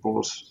native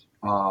peoples,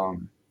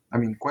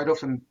 quite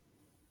often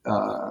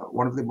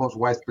one of the most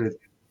widespread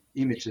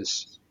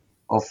images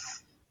of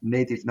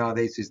native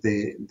nowadays is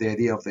the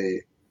idea of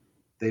the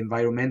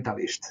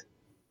environmentalist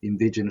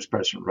indigenous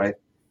person, right?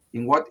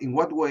 In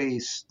what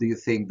ways do you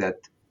think that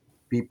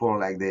people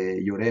like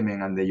the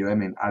Yuremen and the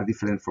Yoemen are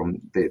different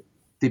from the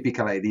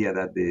typical idea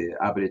that the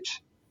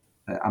average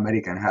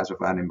American has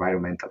of an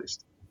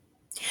environmentalist?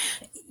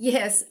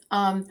 Yes,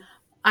 I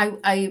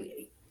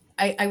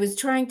was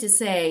trying to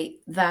say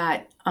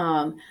that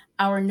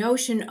our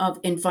notion of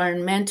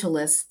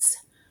environmentalists,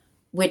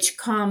 which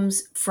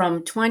comes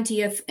from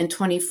 20th and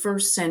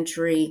 21st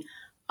century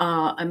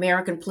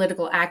American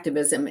political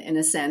activism, in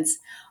a sense,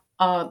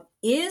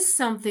 is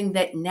something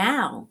that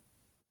now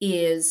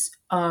is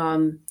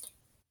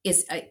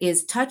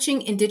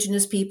touching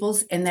Indigenous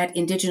peoples, and that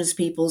Indigenous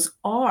peoples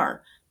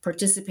are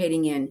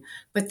participating in,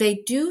 but they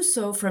do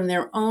so from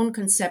their own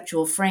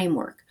conceptual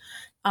framework.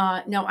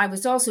 Now, I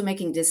was also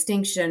making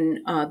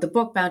distinction. The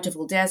book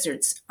Bountiful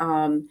Deserts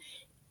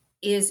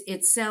is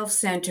itself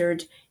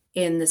centered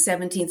in the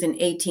 17th and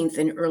 18th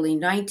and early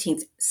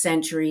 19th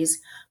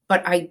centuries,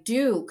 but I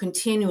do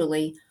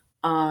continually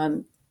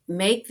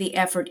make the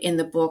effort in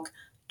the book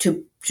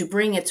to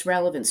bring its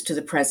relevance to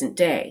the present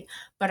day.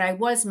 But I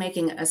was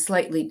making a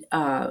slightly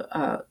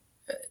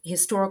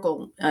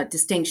historical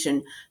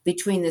distinction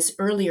between this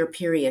earlier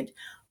period,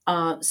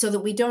 so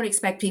that we don't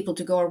expect people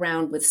to go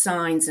around with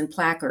signs and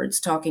placards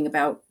talking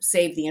about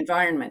save the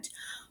environment.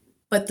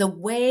 But the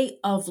way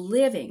of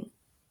living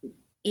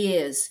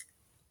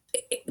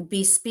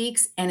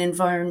bespeaks an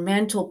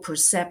environmental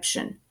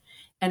perception.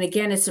 And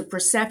again, it's a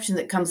perception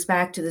that comes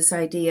back to this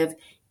idea of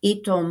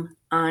itom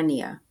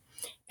ania.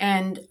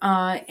 And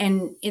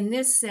in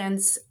this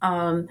sense,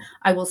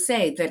 I will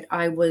say that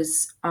I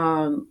was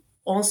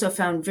also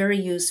found very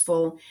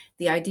useful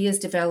the ideas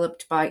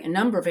developed by a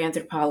number of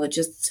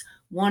anthropologists.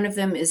 One of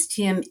them is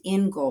Tim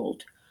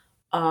Ingold,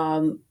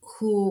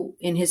 who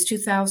in his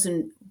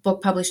 2000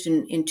 book published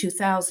in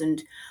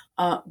 2000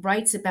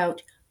 writes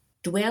about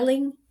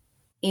dwelling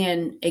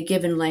in a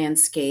given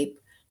landscape,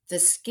 the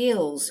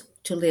skills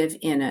to live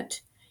in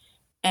it,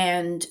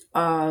 and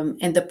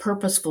the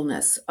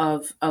purposefulness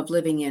of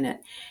living in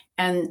it.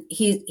 And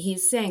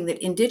he's saying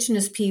that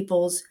Indigenous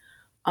peoples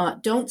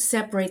don't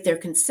separate their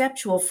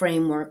conceptual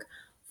framework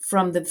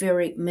from the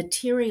very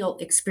material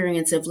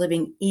experience of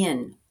living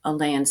in a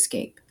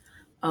landscape,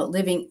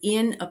 living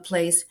in a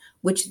place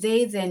which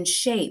they then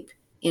shape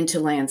into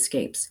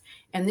landscapes.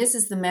 And this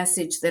is the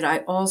message that I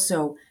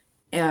also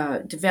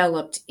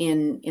developed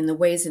in the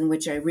ways in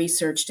which I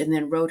researched and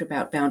then wrote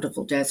about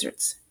Bountiful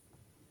Deserts.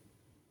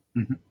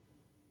 Mm-hmm.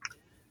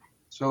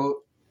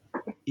 So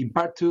in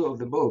part 2 of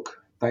the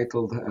book,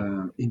 titled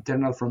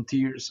Internal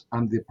Frontiers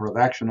and the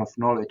Production of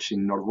Knowledge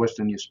in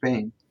Northwestern New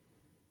Spain,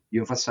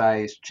 you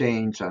emphasize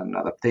change and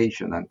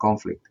adaptation and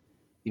conflict.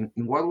 In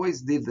what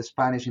ways did the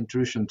Spanish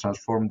intrusion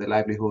transform the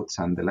livelihoods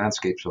and the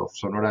landscapes of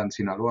Sonora and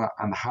Sinaloa,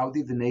 and how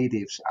did the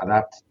natives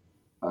adapt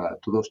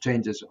to those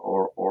changes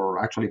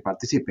or actually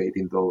participate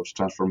in those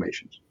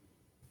transformations?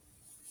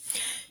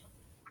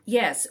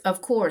 Yes,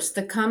 of course.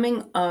 The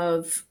coming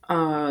of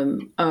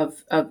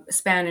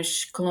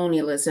Spanish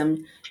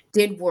colonialism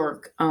did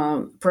work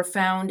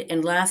profound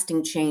and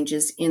lasting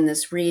changes in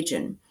this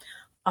region,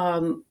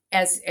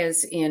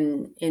 as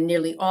in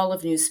nearly all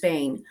of New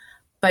Spain.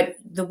 But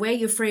the way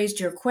you phrased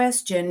your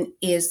question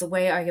is the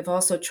way I have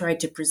also tried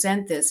to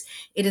present this.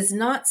 It is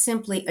not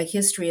simply a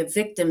history of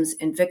victims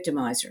and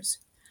victimizers.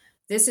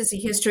 This is a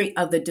history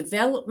of the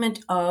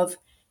development of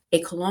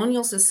a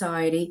colonial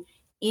society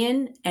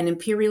in an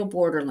imperial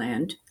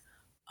borderland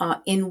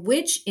in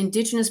which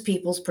Indigenous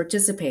peoples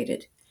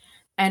participated.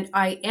 And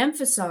I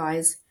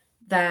emphasize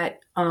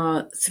that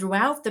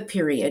throughout the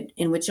period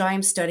in which I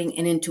am studying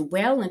and into the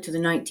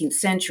 19th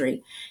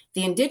century,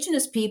 the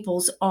Indigenous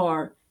peoples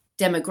are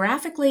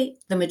demographically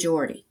the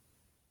majority.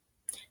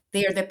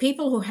 They are the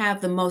people who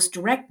have the most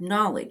direct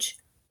knowledge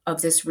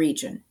of this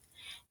region.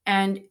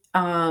 And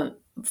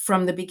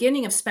from the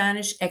beginning of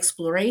Spanish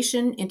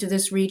exploration into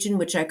this region,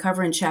 which I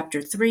cover in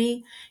chapter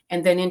 3,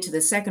 and then into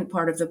the second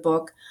part of the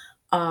book,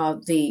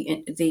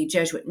 the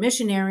Jesuit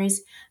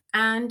missionaries,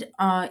 and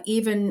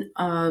even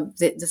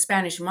the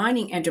Spanish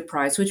mining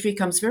enterprise, which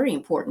becomes very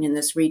important in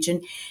this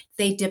region.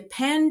 They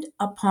depend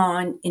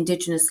upon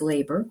indigenous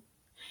labor,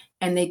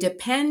 and they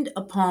depend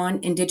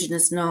upon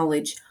indigenous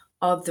knowledge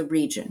of the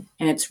region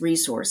and its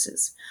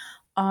resources.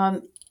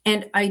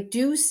 And I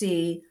do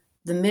see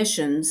the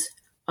missions,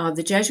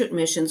 the Jesuit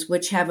missions,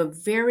 which have a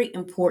very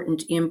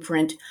important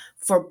imprint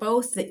for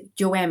both the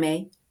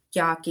Yoeme,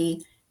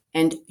 Yaqui,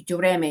 and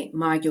Yureme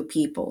Mayo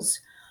peoples.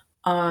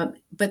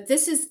 But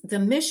the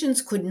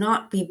missions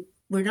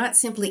were not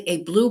simply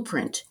a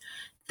blueprint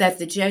that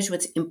the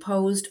Jesuits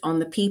imposed on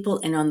the people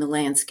and on the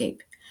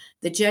landscape.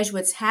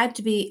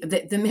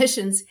 The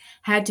missions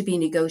had to be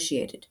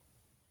negotiated,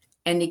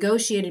 and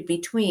negotiated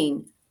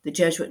between the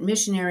Jesuit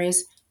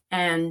missionaries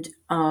and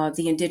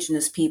the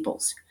indigenous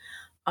peoples.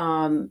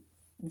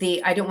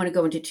 I don't want to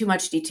go into too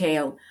much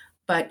detail,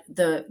 but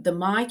the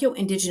Mayo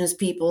indigenous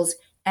peoples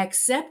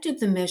accepted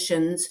the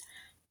missions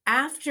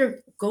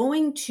after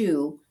going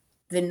to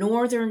the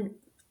northern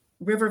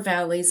river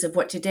valleys of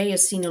what today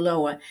is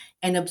Sinaloa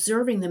and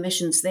observing the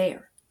missions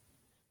there.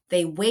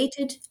 They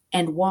waited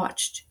and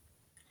watched,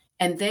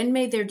 and then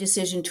made their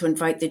decision to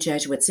invite the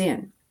Jesuits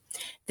in.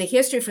 The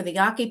history for the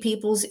Yaqui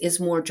peoples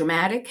is more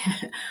dramatic.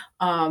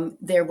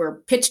 There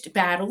were pitched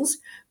battles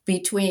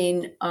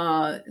between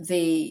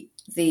the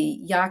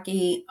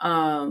Yaquini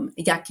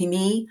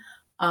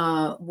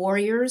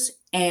warriors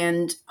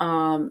and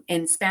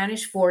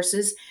Spanish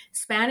forces.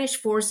 Spanish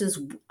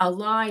forces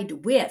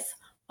allied with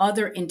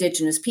other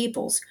indigenous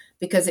peoples,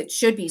 because it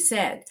should be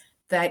said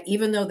that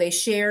even though they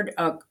shared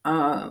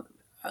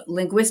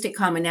linguistic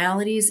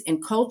commonalities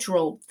and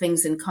cultural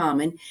things in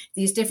common,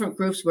 these different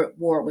groups were at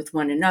war with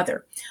one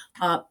another.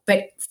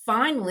 But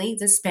finally,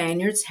 the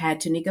Spaniards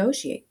had to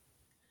negotiate.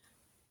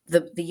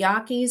 The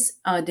Yaquis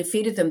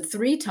defeated them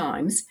 3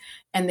 times,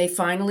 and they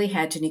finally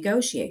had to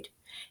negotiate.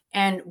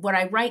 And what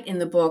I write in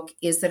the book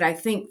is that I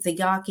think the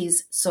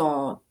Yaquis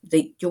saw,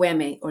 the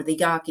Yoeme or the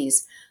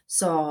Yaquis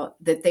saw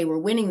that they were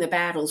winning the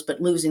battles but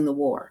losing the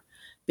war,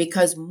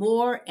 because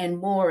more and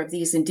more of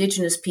these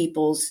indigenous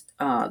peoples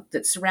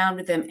that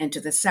surrounded them and to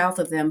the south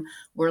of them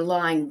were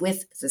allying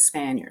with the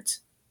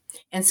Spaniards.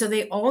 And so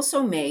they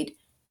also made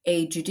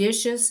a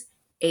judicious,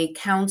 a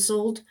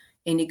counseled,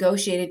 a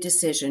negotiated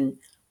decision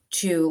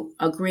to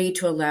agree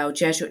to allow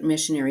Jesuit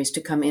missionaries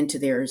to come into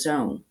their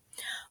zone.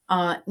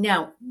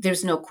 Now,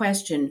 there's no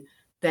question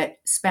that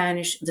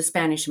the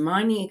Spanish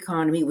mining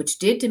economy, which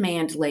did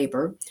demand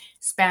labor,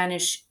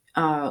 Spanish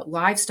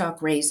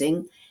livestock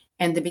raising,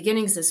 and the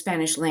beginnings of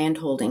Spanish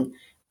landholding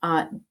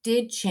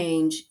did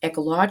change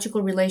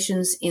ecological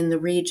relations in the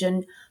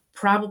region,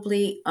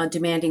 probably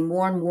demanding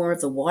more and more of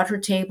the water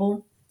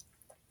table.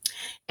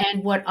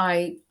 And what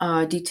I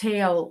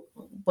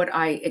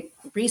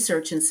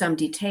research in some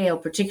detail,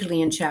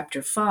 particularly in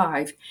chapter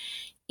 5,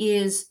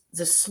 is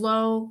the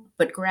slow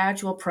but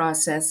gradual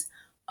process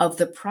of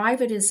the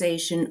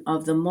privatization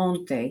of the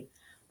monte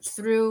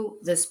through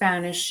the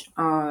Spanish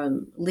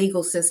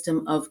legal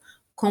system of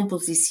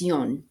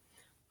composición,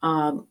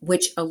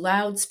 which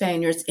allowed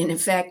Spaniards, in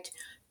effect,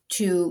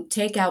 to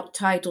take out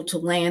title to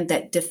land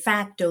that de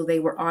facto they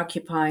were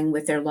occupying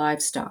with their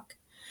livestock.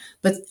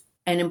 But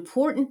an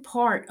important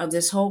part of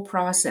this whole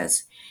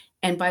process,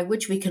 and by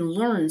which we can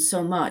learn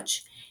so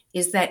much,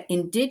 is that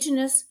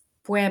indigenous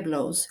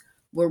pueblos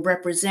were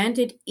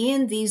represented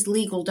in these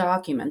legal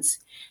documents,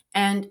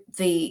 and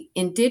the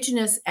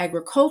indigenous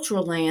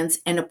agricultural lands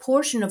and a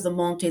portion of the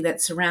monte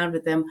that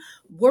surrounded them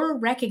were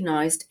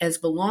recognized as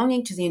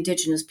belonging to the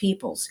indigenous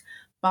peoples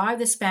by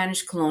the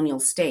Spanish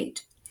colonial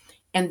state.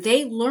 And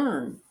the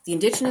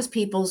indigenous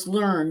peoples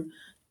learn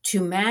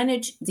to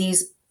manage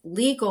these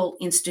legal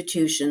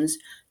institutions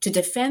to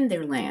defend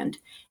their land.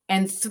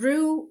 And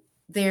through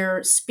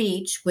their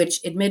speech,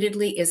 which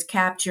admittedly is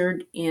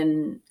captured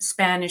in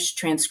Spanish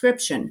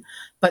transcription,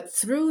 but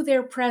through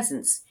their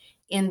presence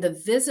in the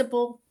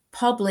visible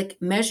public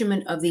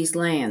measurement of these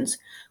lands,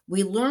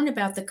 we learn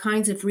about the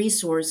kinds of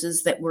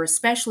resources that were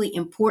especially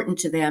important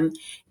to them,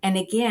 and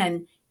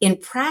again, in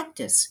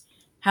practice,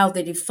 how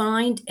they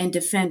defined and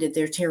defended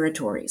their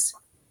territories.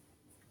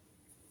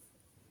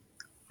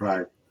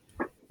 Right.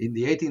 In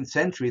the 18th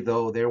century,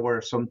 though, there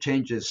were some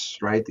changes,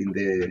 right, in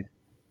the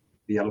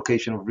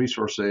allocation of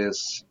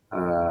resources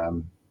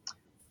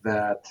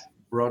that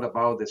brought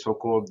about the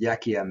so-called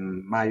Yaqui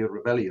and Mayo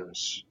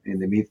rebellions in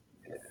the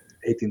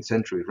mid-18th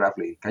century,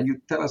 roughly. Can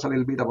you tell us a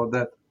little bit about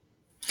that?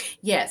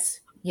 Yes.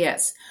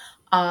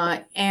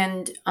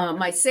 And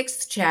my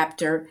 6th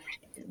chapter,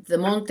 The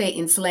Monte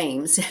in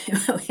Flames,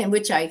 in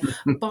which I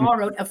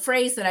borrowed a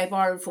phrase that I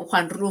borrowed from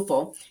Juan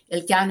Rufo,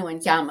 El Llano en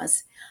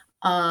Llamas,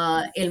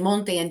 El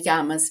Monte en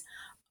Llamas.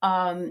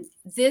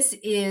 This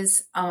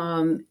is,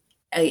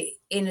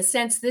 in a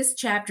sense, this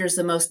chapter is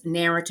the most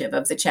narrative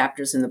of the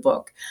chapters in the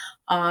book.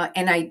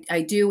 And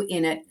I do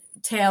in it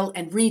tell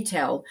and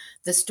retell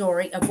the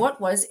story of what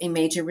was a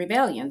major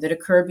rebellion that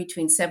occurred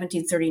between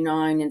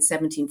 1739 and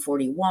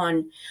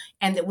 1741,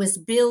 and that was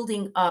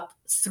building up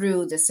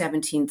through the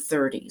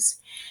 1730s.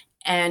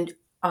 And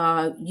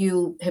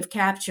you have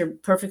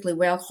captured perfectly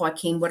well,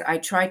 Joaquin, what I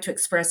tried to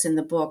express in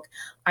the book.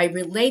 I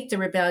relate the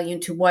rebellion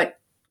to what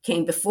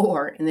came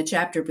before, in the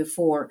chapter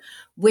before,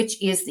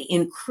 which is the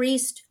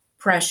increased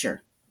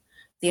pressure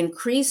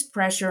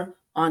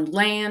on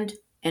land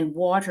and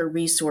water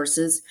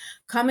resources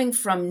coming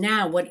from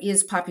now what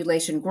is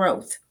population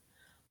growth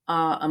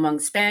among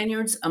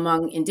Spaniards,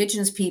 among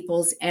indigenous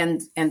peoples,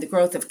 and the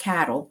growth of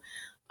cattle,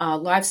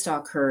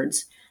 livestock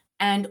herds.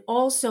 And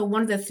also,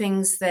 one of the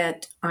things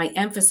that I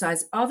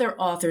emphasize, other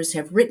authors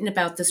have written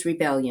about this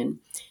rebellion,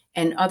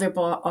 and other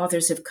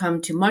authors have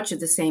come to much of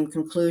the same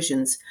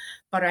conclusions.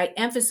 But I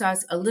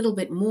emphasize a little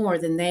bit more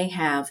than they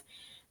have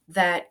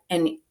that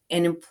an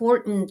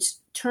important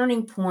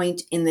turning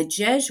point in the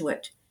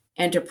Jesuit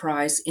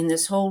enterprise in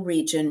this whole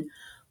region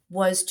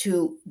was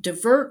to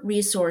divert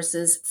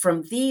resources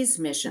from these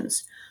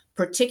missions,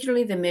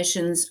 particularly the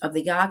missions of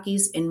the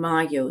Yaquis and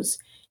Mayos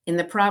in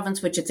the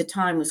province which at the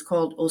time was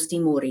called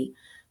Ostimuri,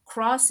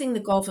 crossing the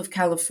Gulf of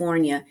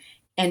California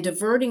and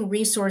diverting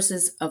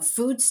resources of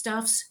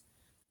foodstuffs,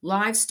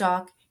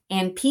 livestock,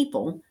 and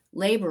people,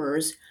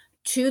 laborers,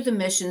 to the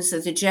missions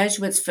that the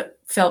Jesuits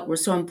felt were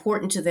so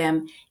important to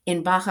them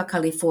in Baja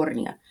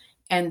California.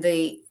 And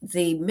the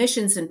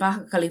missions in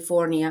Baja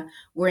California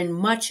were in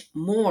much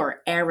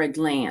more arid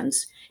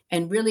lands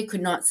and really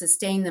could not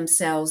sustain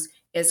themselves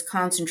as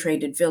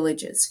concentrated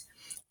villages.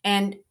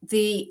 And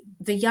the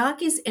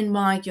Yaquis and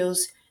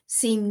Mayos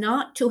seem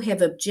not to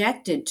have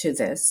objected to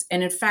this.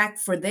 And in fact,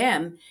 for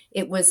them,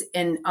 it was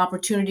an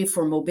opportunity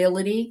for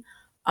mobility.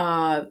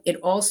 It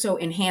also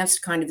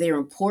enhanced kind of their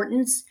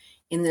importance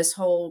in this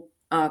whole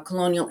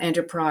colonial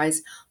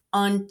enterprise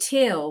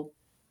until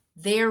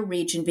their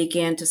region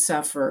began to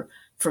suffer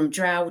from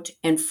drought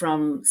and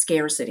from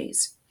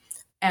scarcities.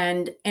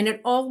 And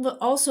it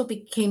also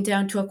came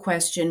down to a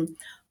question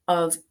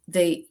of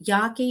the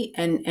Yaqui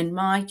and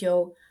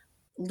Mayo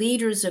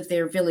leaders of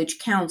their village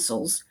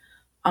councils,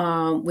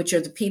 which are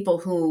the people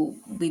who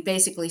we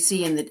basically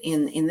see in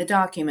the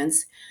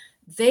documents.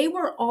 They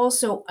were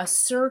also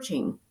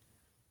asserting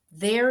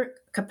their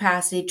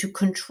capacity to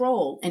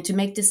control and to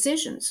make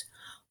decisions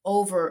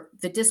over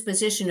the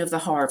disposition of the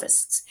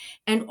harvests,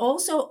 and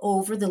also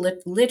over the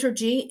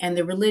liturgy and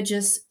the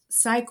religious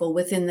cycle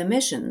within the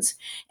missions.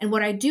 And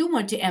what I do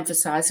want to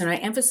emphasize, and I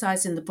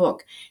emphasize in the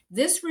book,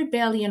 this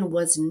rebellion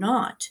was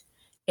not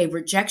a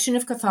rejection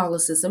of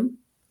Catholicism.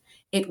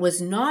 It was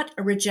not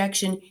a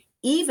rejection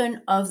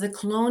even of the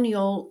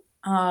colonial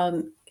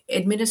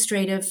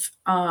administrative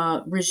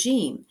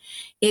regime.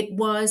 It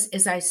was,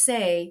 as I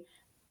say,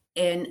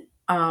 an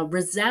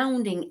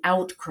resounding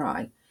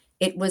outcry.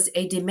 It was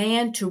a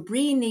demand to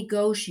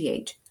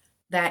renegotiate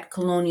that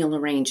colonial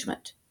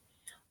arrangement,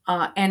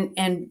 and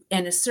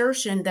an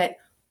assertion that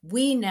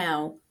we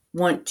now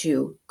want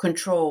to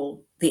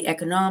control the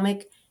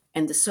economic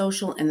and the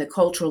social and the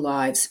cultural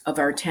lives of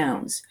our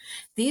towns.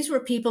 These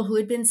were people who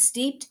had been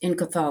steeped in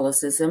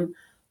Catholicism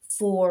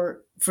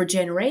for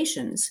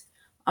generations,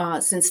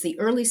 since the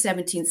early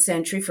 17th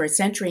century, for a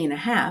century and a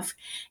half,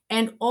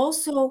 and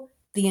also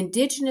the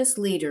indigenous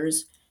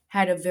leaders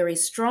had a very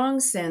strong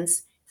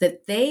sense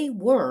that they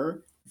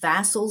were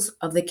vassals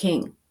of the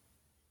king.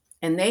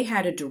 And they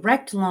had a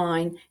direct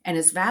line, and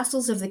as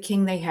vassals of the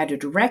king, they had a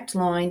direct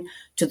line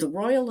to the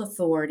royal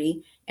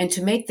authority and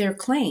to make their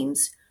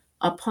claims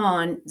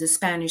upon the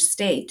Spanish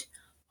state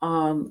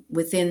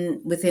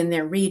within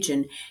their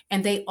region.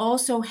 And they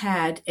also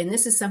had, and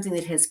this is something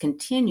that has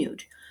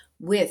continued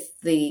with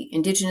the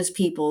indigenous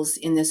peoples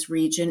in this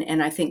region,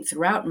 and I think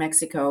throughout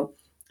Mexico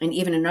and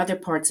even in other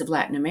parts of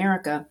Latin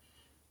America,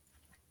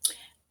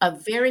 a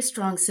very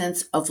strong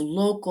sense of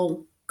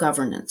local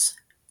governance.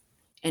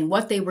 And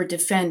what they were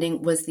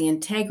defending was the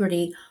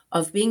integrity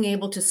of being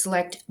able to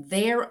select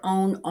their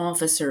own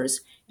officers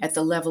at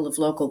the level of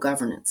local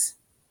governance.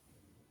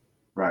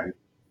 Right.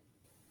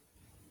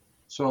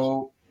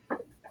 So,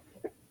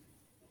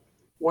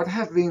 what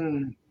have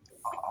been,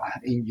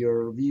 in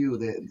your view,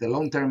 the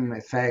long-term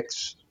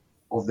effects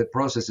of the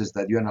processes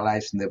that you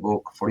analyze in the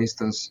book? For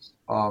instance,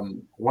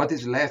 what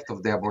is left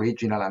of the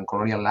Aboriginal and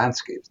colonial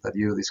landscapes that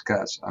you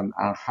discuss, and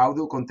how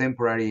do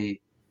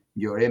contemporary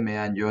Yoreme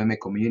and Yoeme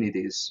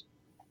communities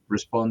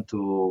respond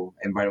to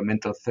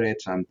environmental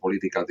threats and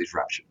political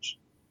disruptions?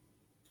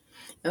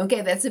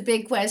 Okay, that's a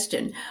big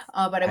question,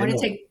 but I want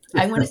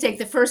to take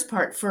the first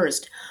part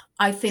first.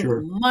 I think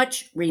Sure.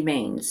 much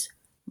remains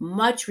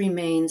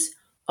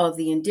of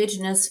the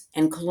indigenous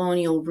and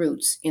colonial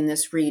roots in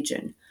this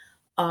region.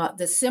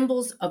 The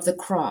symbols of the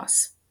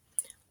cross,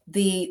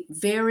 the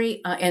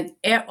very and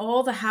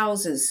all the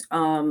houses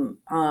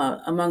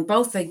among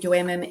both the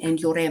Yoemem and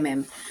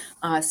Yoremem,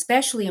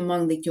 especially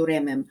among the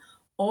Yoremem,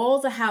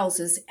 all the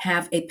houses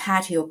have a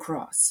patio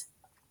cross.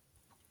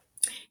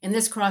 And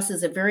this cross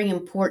is a very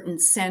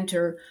important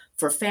center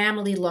for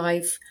family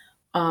life,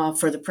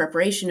 for the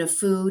preparation of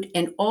food,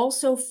 and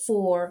also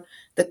for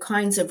the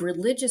kinds of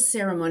religious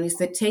ceremonies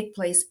that take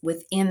place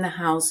within the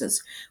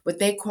houses, what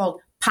they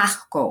call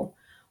pahko,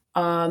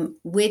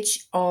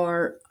 which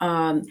are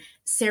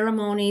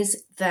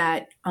ceremonies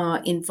that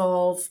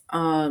involve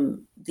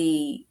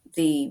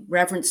the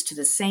reverence to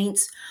the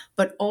saints,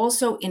 but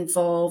also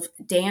involve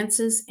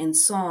dances and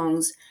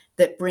songs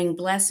that bring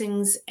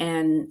blessings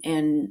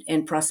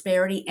and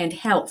prosperity and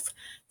health.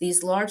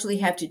 These largely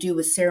have to do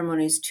with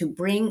ceremonies to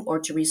bring or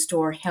to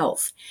restore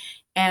health.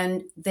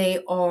 And they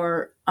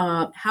are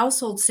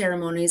household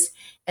ceremonies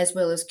as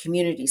well as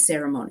community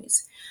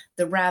ceremonies.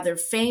 The rather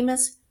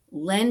famous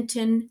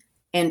Lenten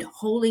and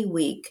Holy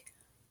Week,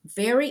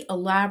 very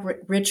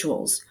elaborate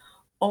rituals,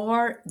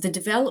 are the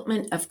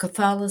development of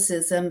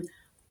Catholicism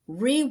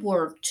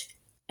reworked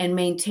and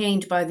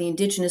maintained by the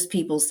indigenous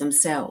peoples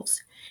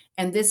themselves.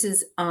 And this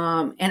is,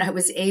 and I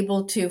was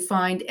able to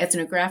find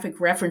ethnographic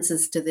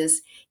references to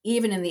this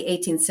even in the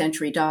 18th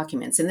century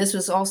documents. And this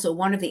was also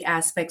one of the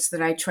aspects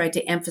that I tried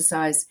to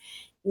emphasize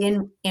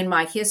in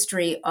my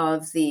history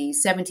of the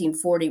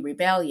 1740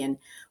 rebellion,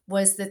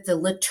 was that the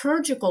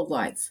liturgical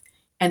life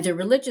and the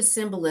religious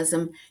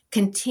symbolism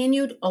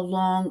continued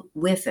along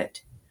with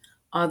it.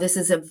 This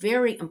is a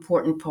very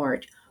important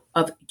part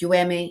of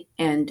Yueme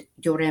and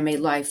Yoreme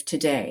life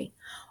today.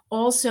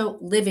 Also,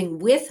 living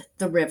with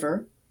the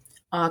river,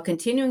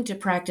 continuing to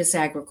practice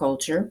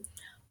agriculture,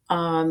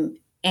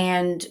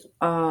 and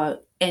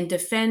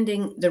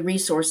defending the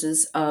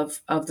resources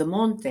of the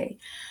monte.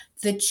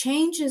 The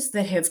changes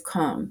that have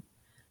come,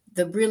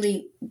 the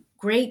really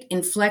great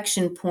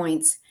inflection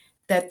points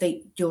that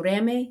the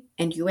Yoreme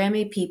and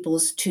Yueme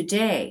peoples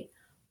today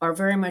are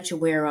very much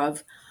aware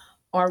of,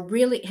 have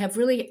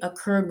really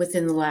occurred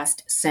within the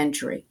last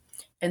century.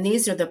 And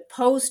these are the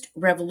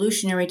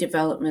post-revolutionary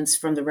developments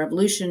from the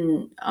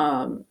revolution,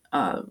 the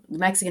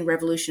Mexican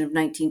Revolution of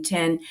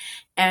 1910,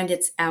 and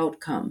its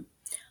outcome.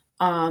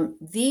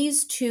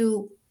 These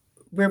two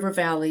river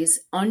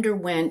valleys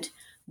underwent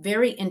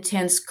very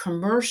intense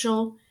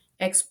commercial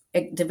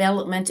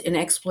development and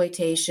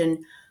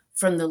exploitation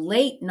from the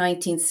late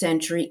 19th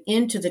century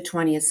into the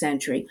 20th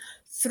century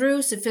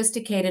through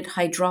sophisticated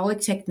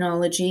hydraulic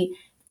technology,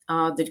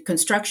 the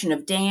construction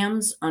of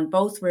dams on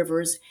both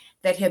rivers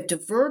that have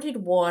diverted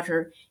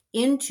water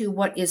into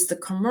what is the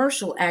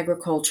commercial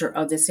agriculture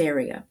of this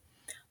area.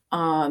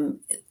 And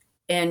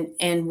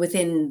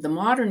within the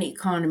modern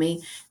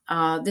economy,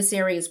 this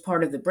area is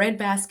part of the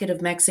breadbasket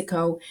of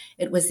Mexico.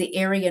 It was the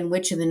area in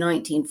which in the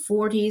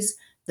 1940s,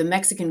 the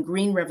Mexican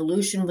Green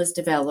Revolution was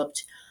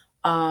developed,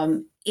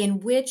 in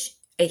which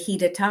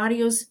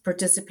ejidatarios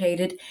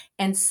participated,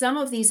 and some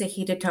of these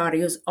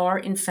ejidatarios are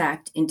in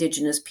fact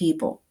indigenous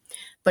people.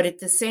 But at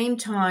the same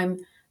time,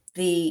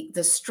 the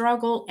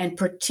struggle, and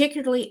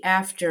particularly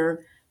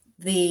after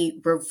the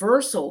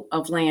reversal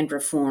of land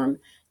reform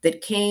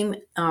that came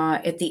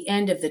at the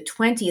end of the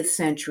 20th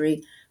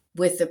century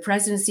with the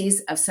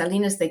presidencies of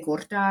Salinas de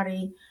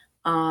Gortari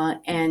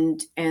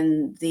and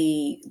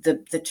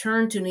the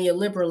turn to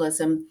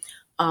neoliberalism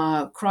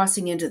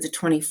crossing into the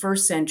 21st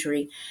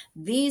century,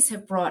 these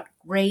have brought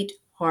great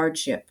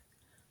hardship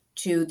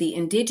to the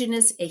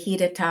indigenous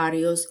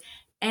ejidatarios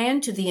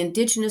and to the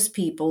indigenous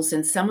peoples,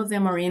 and some of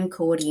them are in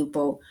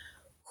Coarimpo,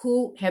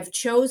 who have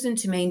chosen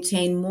to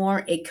maintain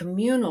more a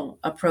communal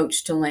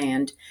approach to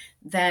land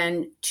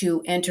than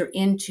to enter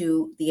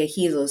into the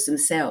ejidos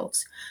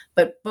themselves.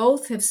 But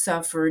both have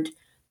suffered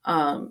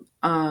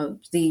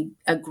the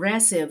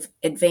aggressive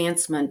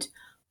advancement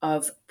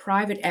of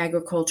private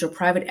agriculture,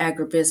 private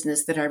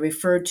agribusiness that I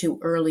referred to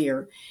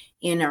earlier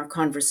in our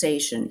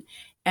conversation.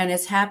 And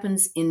as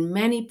happens in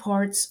many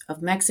parts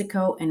of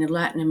Mexico and in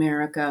Latin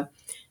America,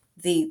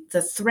 the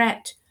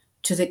threat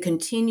to the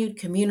continued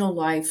communal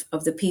life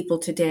of the people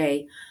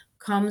today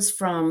comes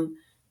from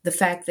the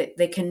fact that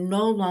they can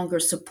no longer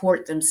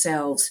support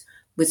themselves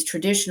with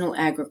traditional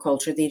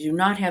agriculture. They do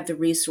not have the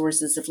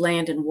resources of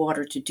land and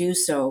water to do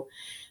so.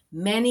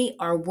 Many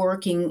are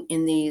working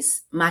in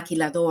these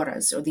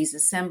maquiladoras, or these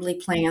assembly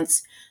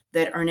plants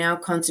that are now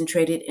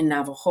concentrated in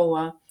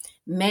Navajoa.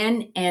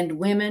 Men and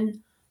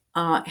women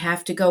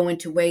have to go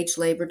into wage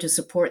labor to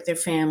support their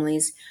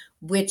families,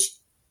 which,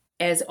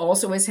 as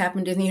also has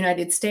happened in the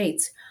United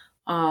States,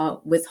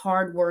 with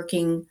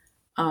hardworking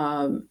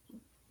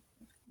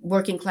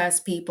working class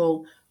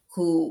people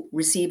who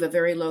receive a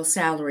very low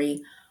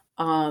salary.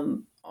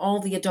 All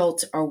the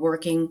adults are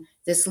working.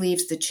 This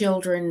leaves the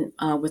children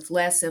with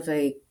less of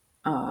a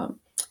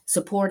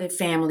supportive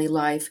family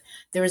life.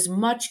 There is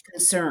much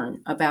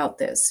concern about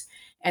this.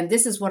 And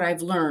this is what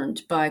I've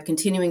learned by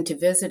continuing to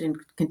visit and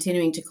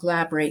continuing to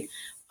collaborate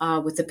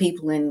with the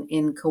people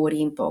in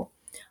Coarimpo.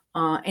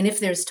 And if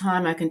there's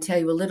time, I can tell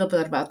you a little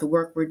bit about the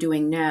work we're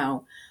doing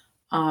now,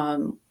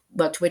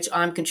 but to which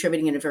I'm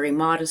contributing in a very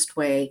modest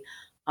way,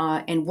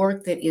 and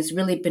work that has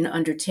really been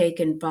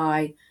undertaken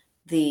by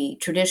the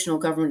traditional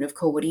government of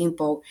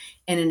Coarimpo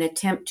in an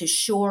attempt to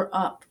shore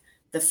up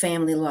the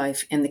family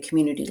life and the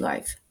community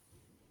life.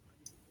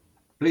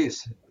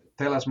 Please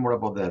tell us more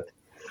about that.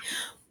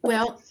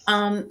 Well,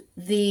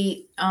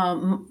 the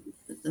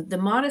the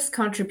modest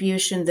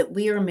contribution that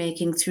we are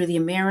making through the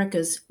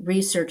Americas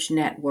Research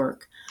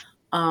Network.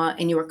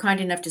 And you were kind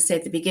enough to say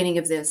at the beginning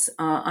of this,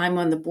 I'm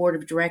on the board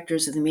of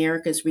directors of the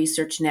Americas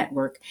Research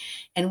Network,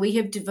 and we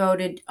have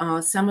devoted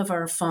some of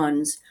our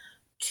funds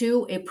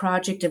to a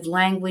project of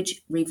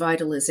language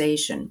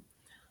revitalization.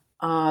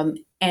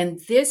 And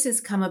this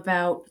has come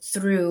about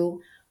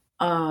through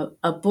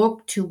a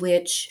book to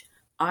which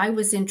I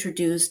was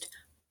introduced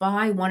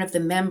by one of the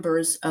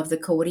members of the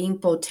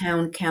Coarimpo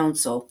Town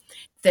Council,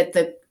 that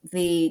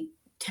the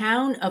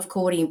town of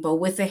Coarimpo,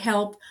 with the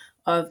help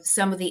of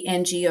some of the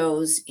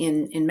NGOs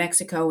in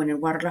Mexico and in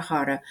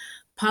Guadalajara,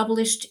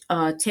 published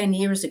 10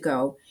 years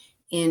ago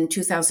in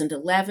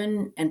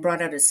 2011 and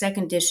brought out a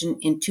second edition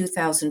in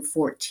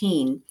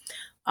 2014,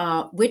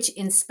 which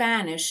in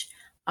Spanish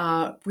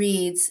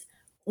reads,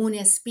 Una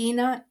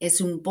espina es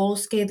un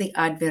bosque de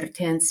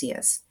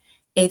advertencias.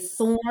 A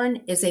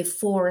thorn is a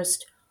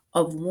forest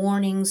of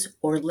warnings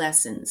or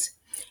lessons.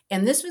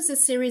 And this was a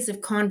series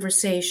of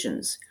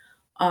conversations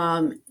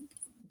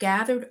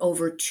gathered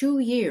over 2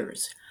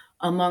 years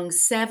among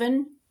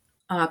 7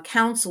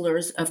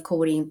 counselors of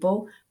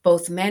Coarimpo,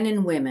 both men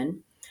and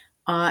women,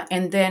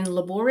 and then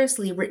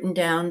laboriously written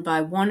down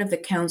by one of the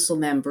council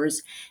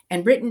members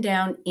and written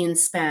down in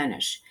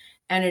Spanish.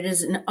 And it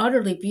is an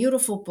utterly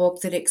beautiful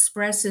book that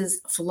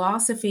expresses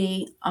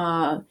philosophy,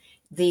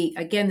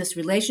 this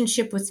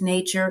relationship with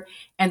nature,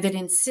 and that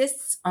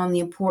insists on the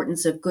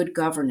importance of good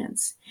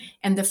governance.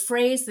 And the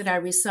phrase that I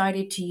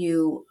recited to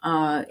you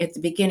at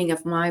the beginning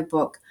of my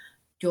book,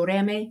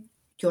 Yoreme,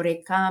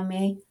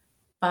 Yorekame,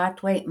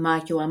 Patwe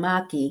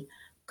Mahuamaki,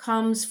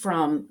 comes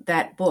from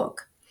that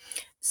book.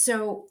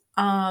 So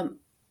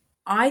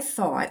I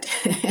thought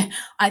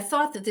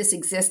that this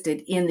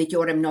existed in the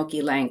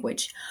Yoramnoki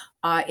language.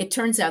 It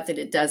turns out that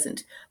it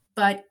doesn't.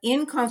 But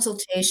in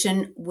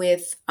consultation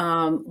with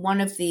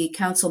one of the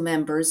council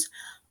members,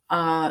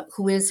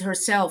 who is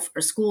herself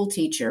a school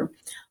teacher,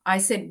 I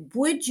said,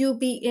 would you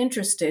be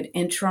interested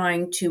in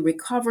trying to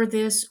recover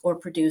this or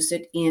produce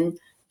it in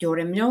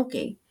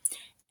Yoramnoki?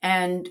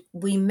 And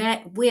we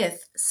met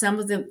with some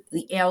of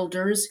the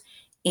elders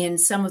in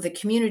some of the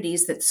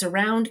communities that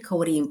surround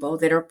Coarimpo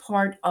that are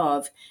part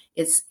of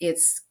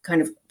its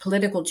kind of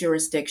political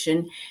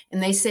jurisdiction.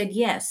 And they said,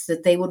 yes,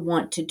 that they would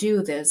want to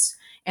do this.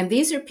 And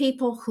these are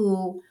people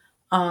who,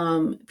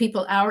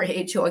 people our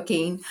age,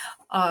 Joaquin,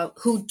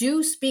 who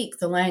do speak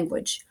the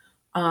language.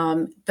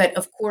 But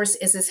of course,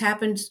 as has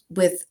happened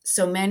with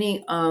so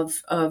many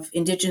of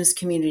Indigenous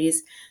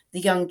communities, the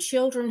young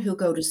children who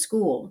go to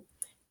school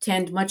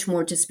tend much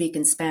more to speak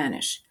in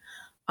Spanish.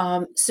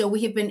 So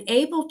we have been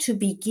able to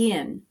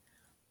begin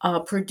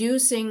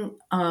producing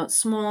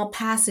small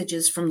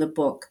passages from the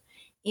book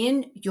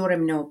in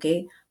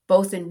Yoramnoke,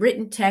 both in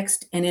written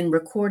text and in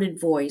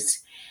recorded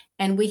voice.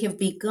 And we have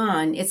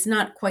begun, it's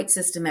not quite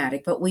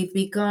systematic, but we've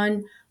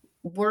begun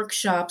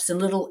workshops and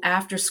little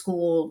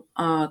after-school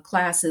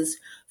classes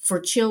for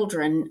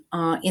children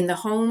in the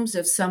homes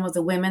of some of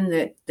the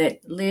women that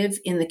live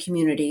in the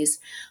communities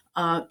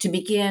to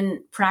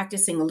begin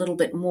practicing a little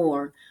bit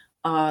more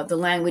the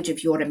language of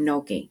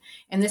Yoramnoki.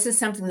 And this is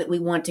something that we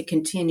want to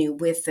continue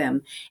with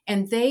them.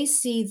 And they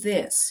see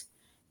this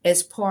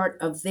as part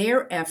of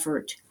their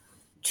effort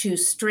to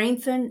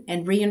strengthen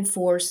and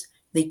reinforce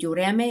the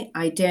Yoreme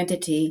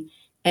identity,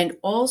 and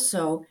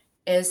also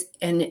as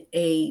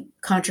a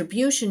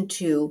contribution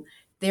to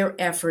their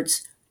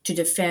efforts to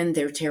defend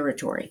their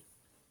territory.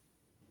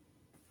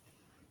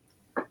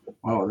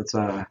 Wow, that's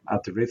a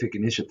terrific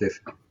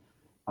initiative.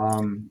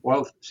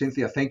 Well,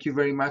 Cynthia, thank you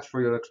very much for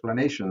your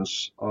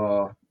explanations.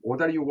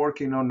 What are you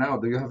working on now?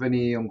 Do you have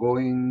any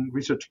ongoing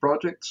research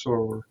projects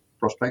or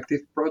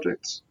prospective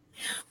projects?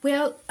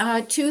 Well,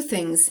 2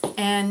 things,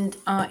 and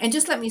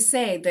just let me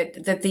say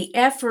that the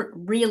effort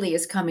really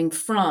is coming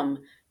from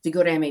the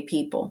Goreme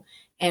people,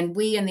 and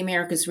we in the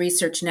Americas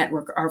Research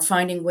Network are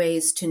finding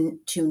ways to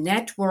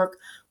network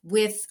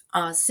with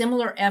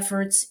similar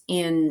efforts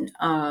in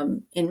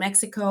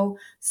Mexico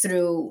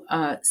through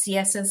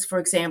CIESAS, for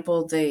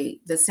example, the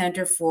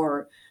Center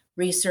for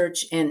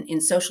Research in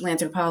Social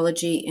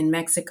Anthropology in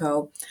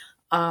Mexico.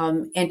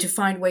 And to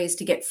find ways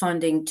to get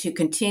funding to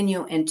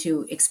continue and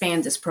to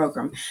expand this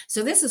program.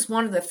 So this is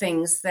one of the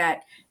things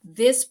that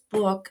this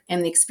book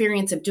and the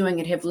experience of doing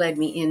it have led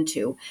me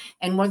into.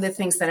 And one of the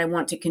things that I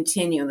want to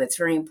continue that's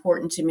very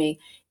important to me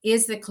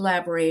is the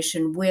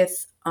collaboration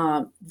with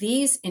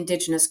these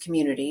Indigenous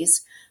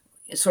communities,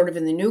 sort of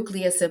in the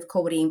nucleus of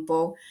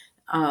Coarimpo,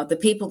 the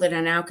people that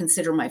I now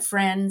consider my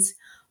friends,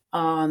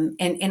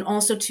 and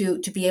also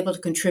to be able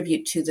to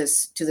contribute to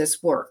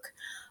this work.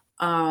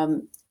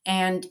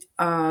 And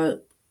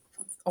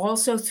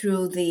also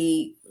through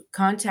the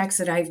contacts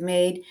that I've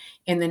made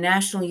in the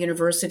National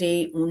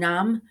University,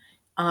 UNAM,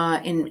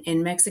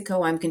 in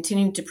Mexico, I'm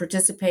continuing to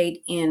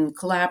participate in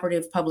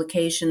collaborative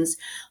publications,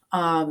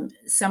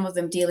 some of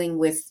them dealing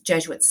with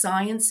Jesuit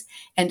science,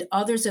 and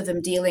others of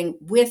them dealing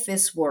with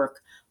this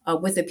work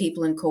with the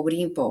people in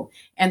Coahuilco.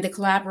 And the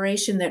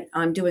collaboration that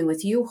I'm doing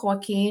with you,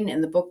 Joaquin,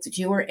 and the book that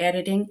you are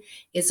editing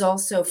is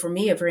also, for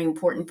me, a very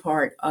important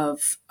part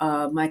of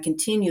my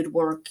continued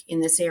work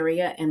in this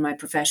area and my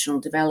professional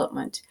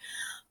development.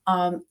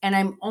 And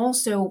I'm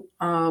also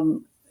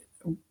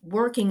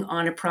working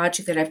on a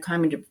project that I've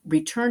kind of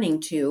returning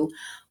to,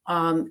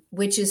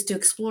 which is to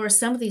explore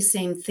some of these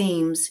same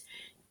themes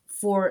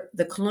for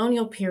the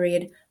colonial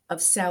period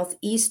of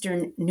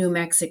southeastern New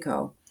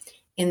Mexico,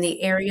 in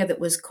the area that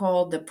was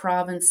called the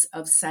province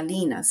of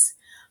Salinas,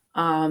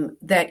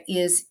 that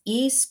is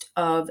east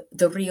of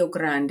the Rio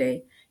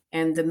Grande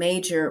and the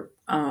major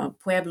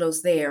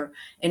pueblos there,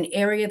 an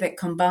area that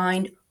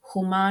combined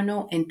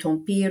Humano and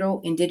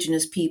Tompiro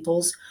indigenous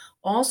peoples,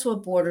 also a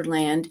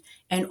borderland,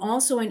 and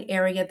also an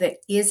area that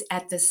is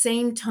at the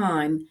same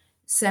time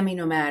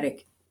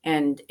semi-nomadic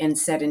and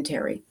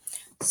sedentary.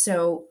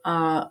 So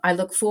I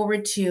look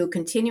forward to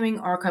continuing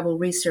archival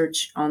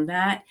research on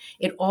that.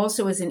 It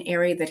also is an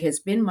area that has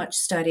been much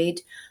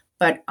studied,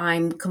 but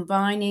I'm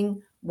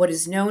combining what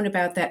is known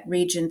about that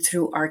region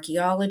through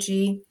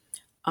archaeology,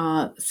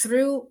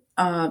 through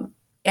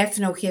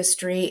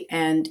ethnohistory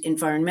and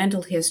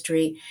environmental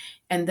history,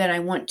 and then I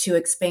want to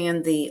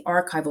expand the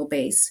archival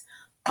base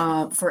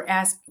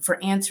for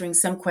answering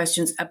some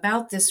questions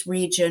about this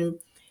region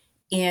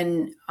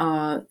in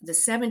the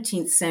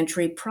 17th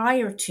century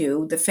prior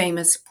to the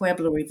famous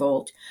Pueblo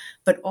Revolt,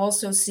 but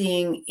also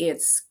seeing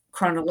its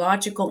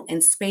chronological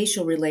and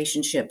spatial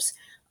relationships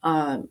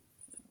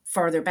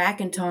farther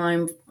back in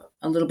time,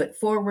 a little bit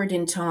forward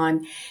in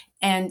time.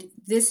 And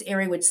this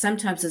area, which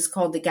sometimes is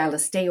called the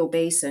Galisteo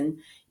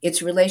Basin,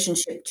 its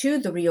relationship to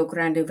the Rio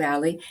Grande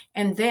Valley,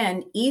 and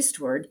then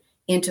eastward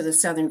into the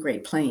southern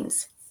Great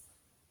Plains.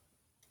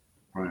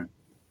 Right.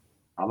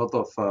 A lot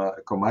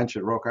of Comanche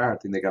rock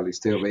art in the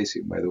Galisteo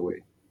Basin, by the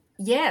way.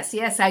 Yes.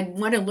 I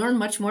want to learn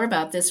much more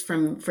about this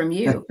from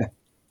you.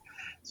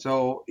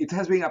 So it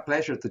has been a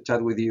pleasure to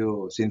chat with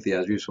you,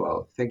 Cynthia, as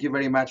usual. Thank you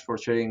very much for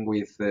sharing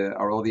with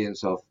our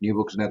audience of New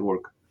Books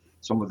Network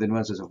some of the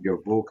nuances of your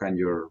book and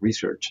your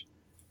research.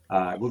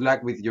 Good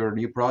luck with your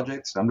new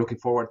projects. I'm looking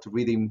forward to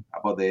reading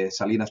about the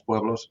Salinas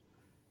Pueblos,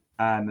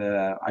 and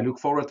I look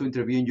forward to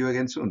interviewing you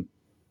again soon.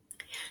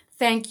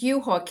 Thank you,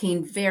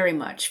 Joaquin, very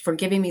much for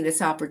giving me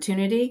this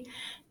opportunity.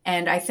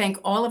 And I thank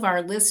all of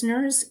our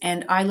listeners,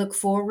 and I look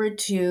forward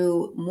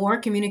to more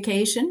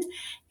communication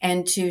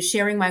and to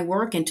sharing my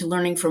work and to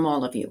learning from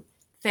all of you.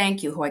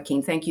 Thank you,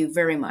 Joaquin. Thank you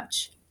very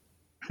much.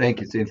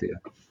 Thank you, Cynthia.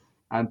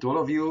 And to all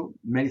of you,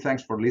 many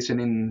thanks for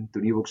listening to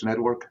New Books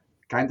Network.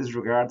 Kindest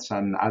regards,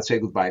 and I'll say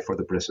goodbye for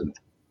the present.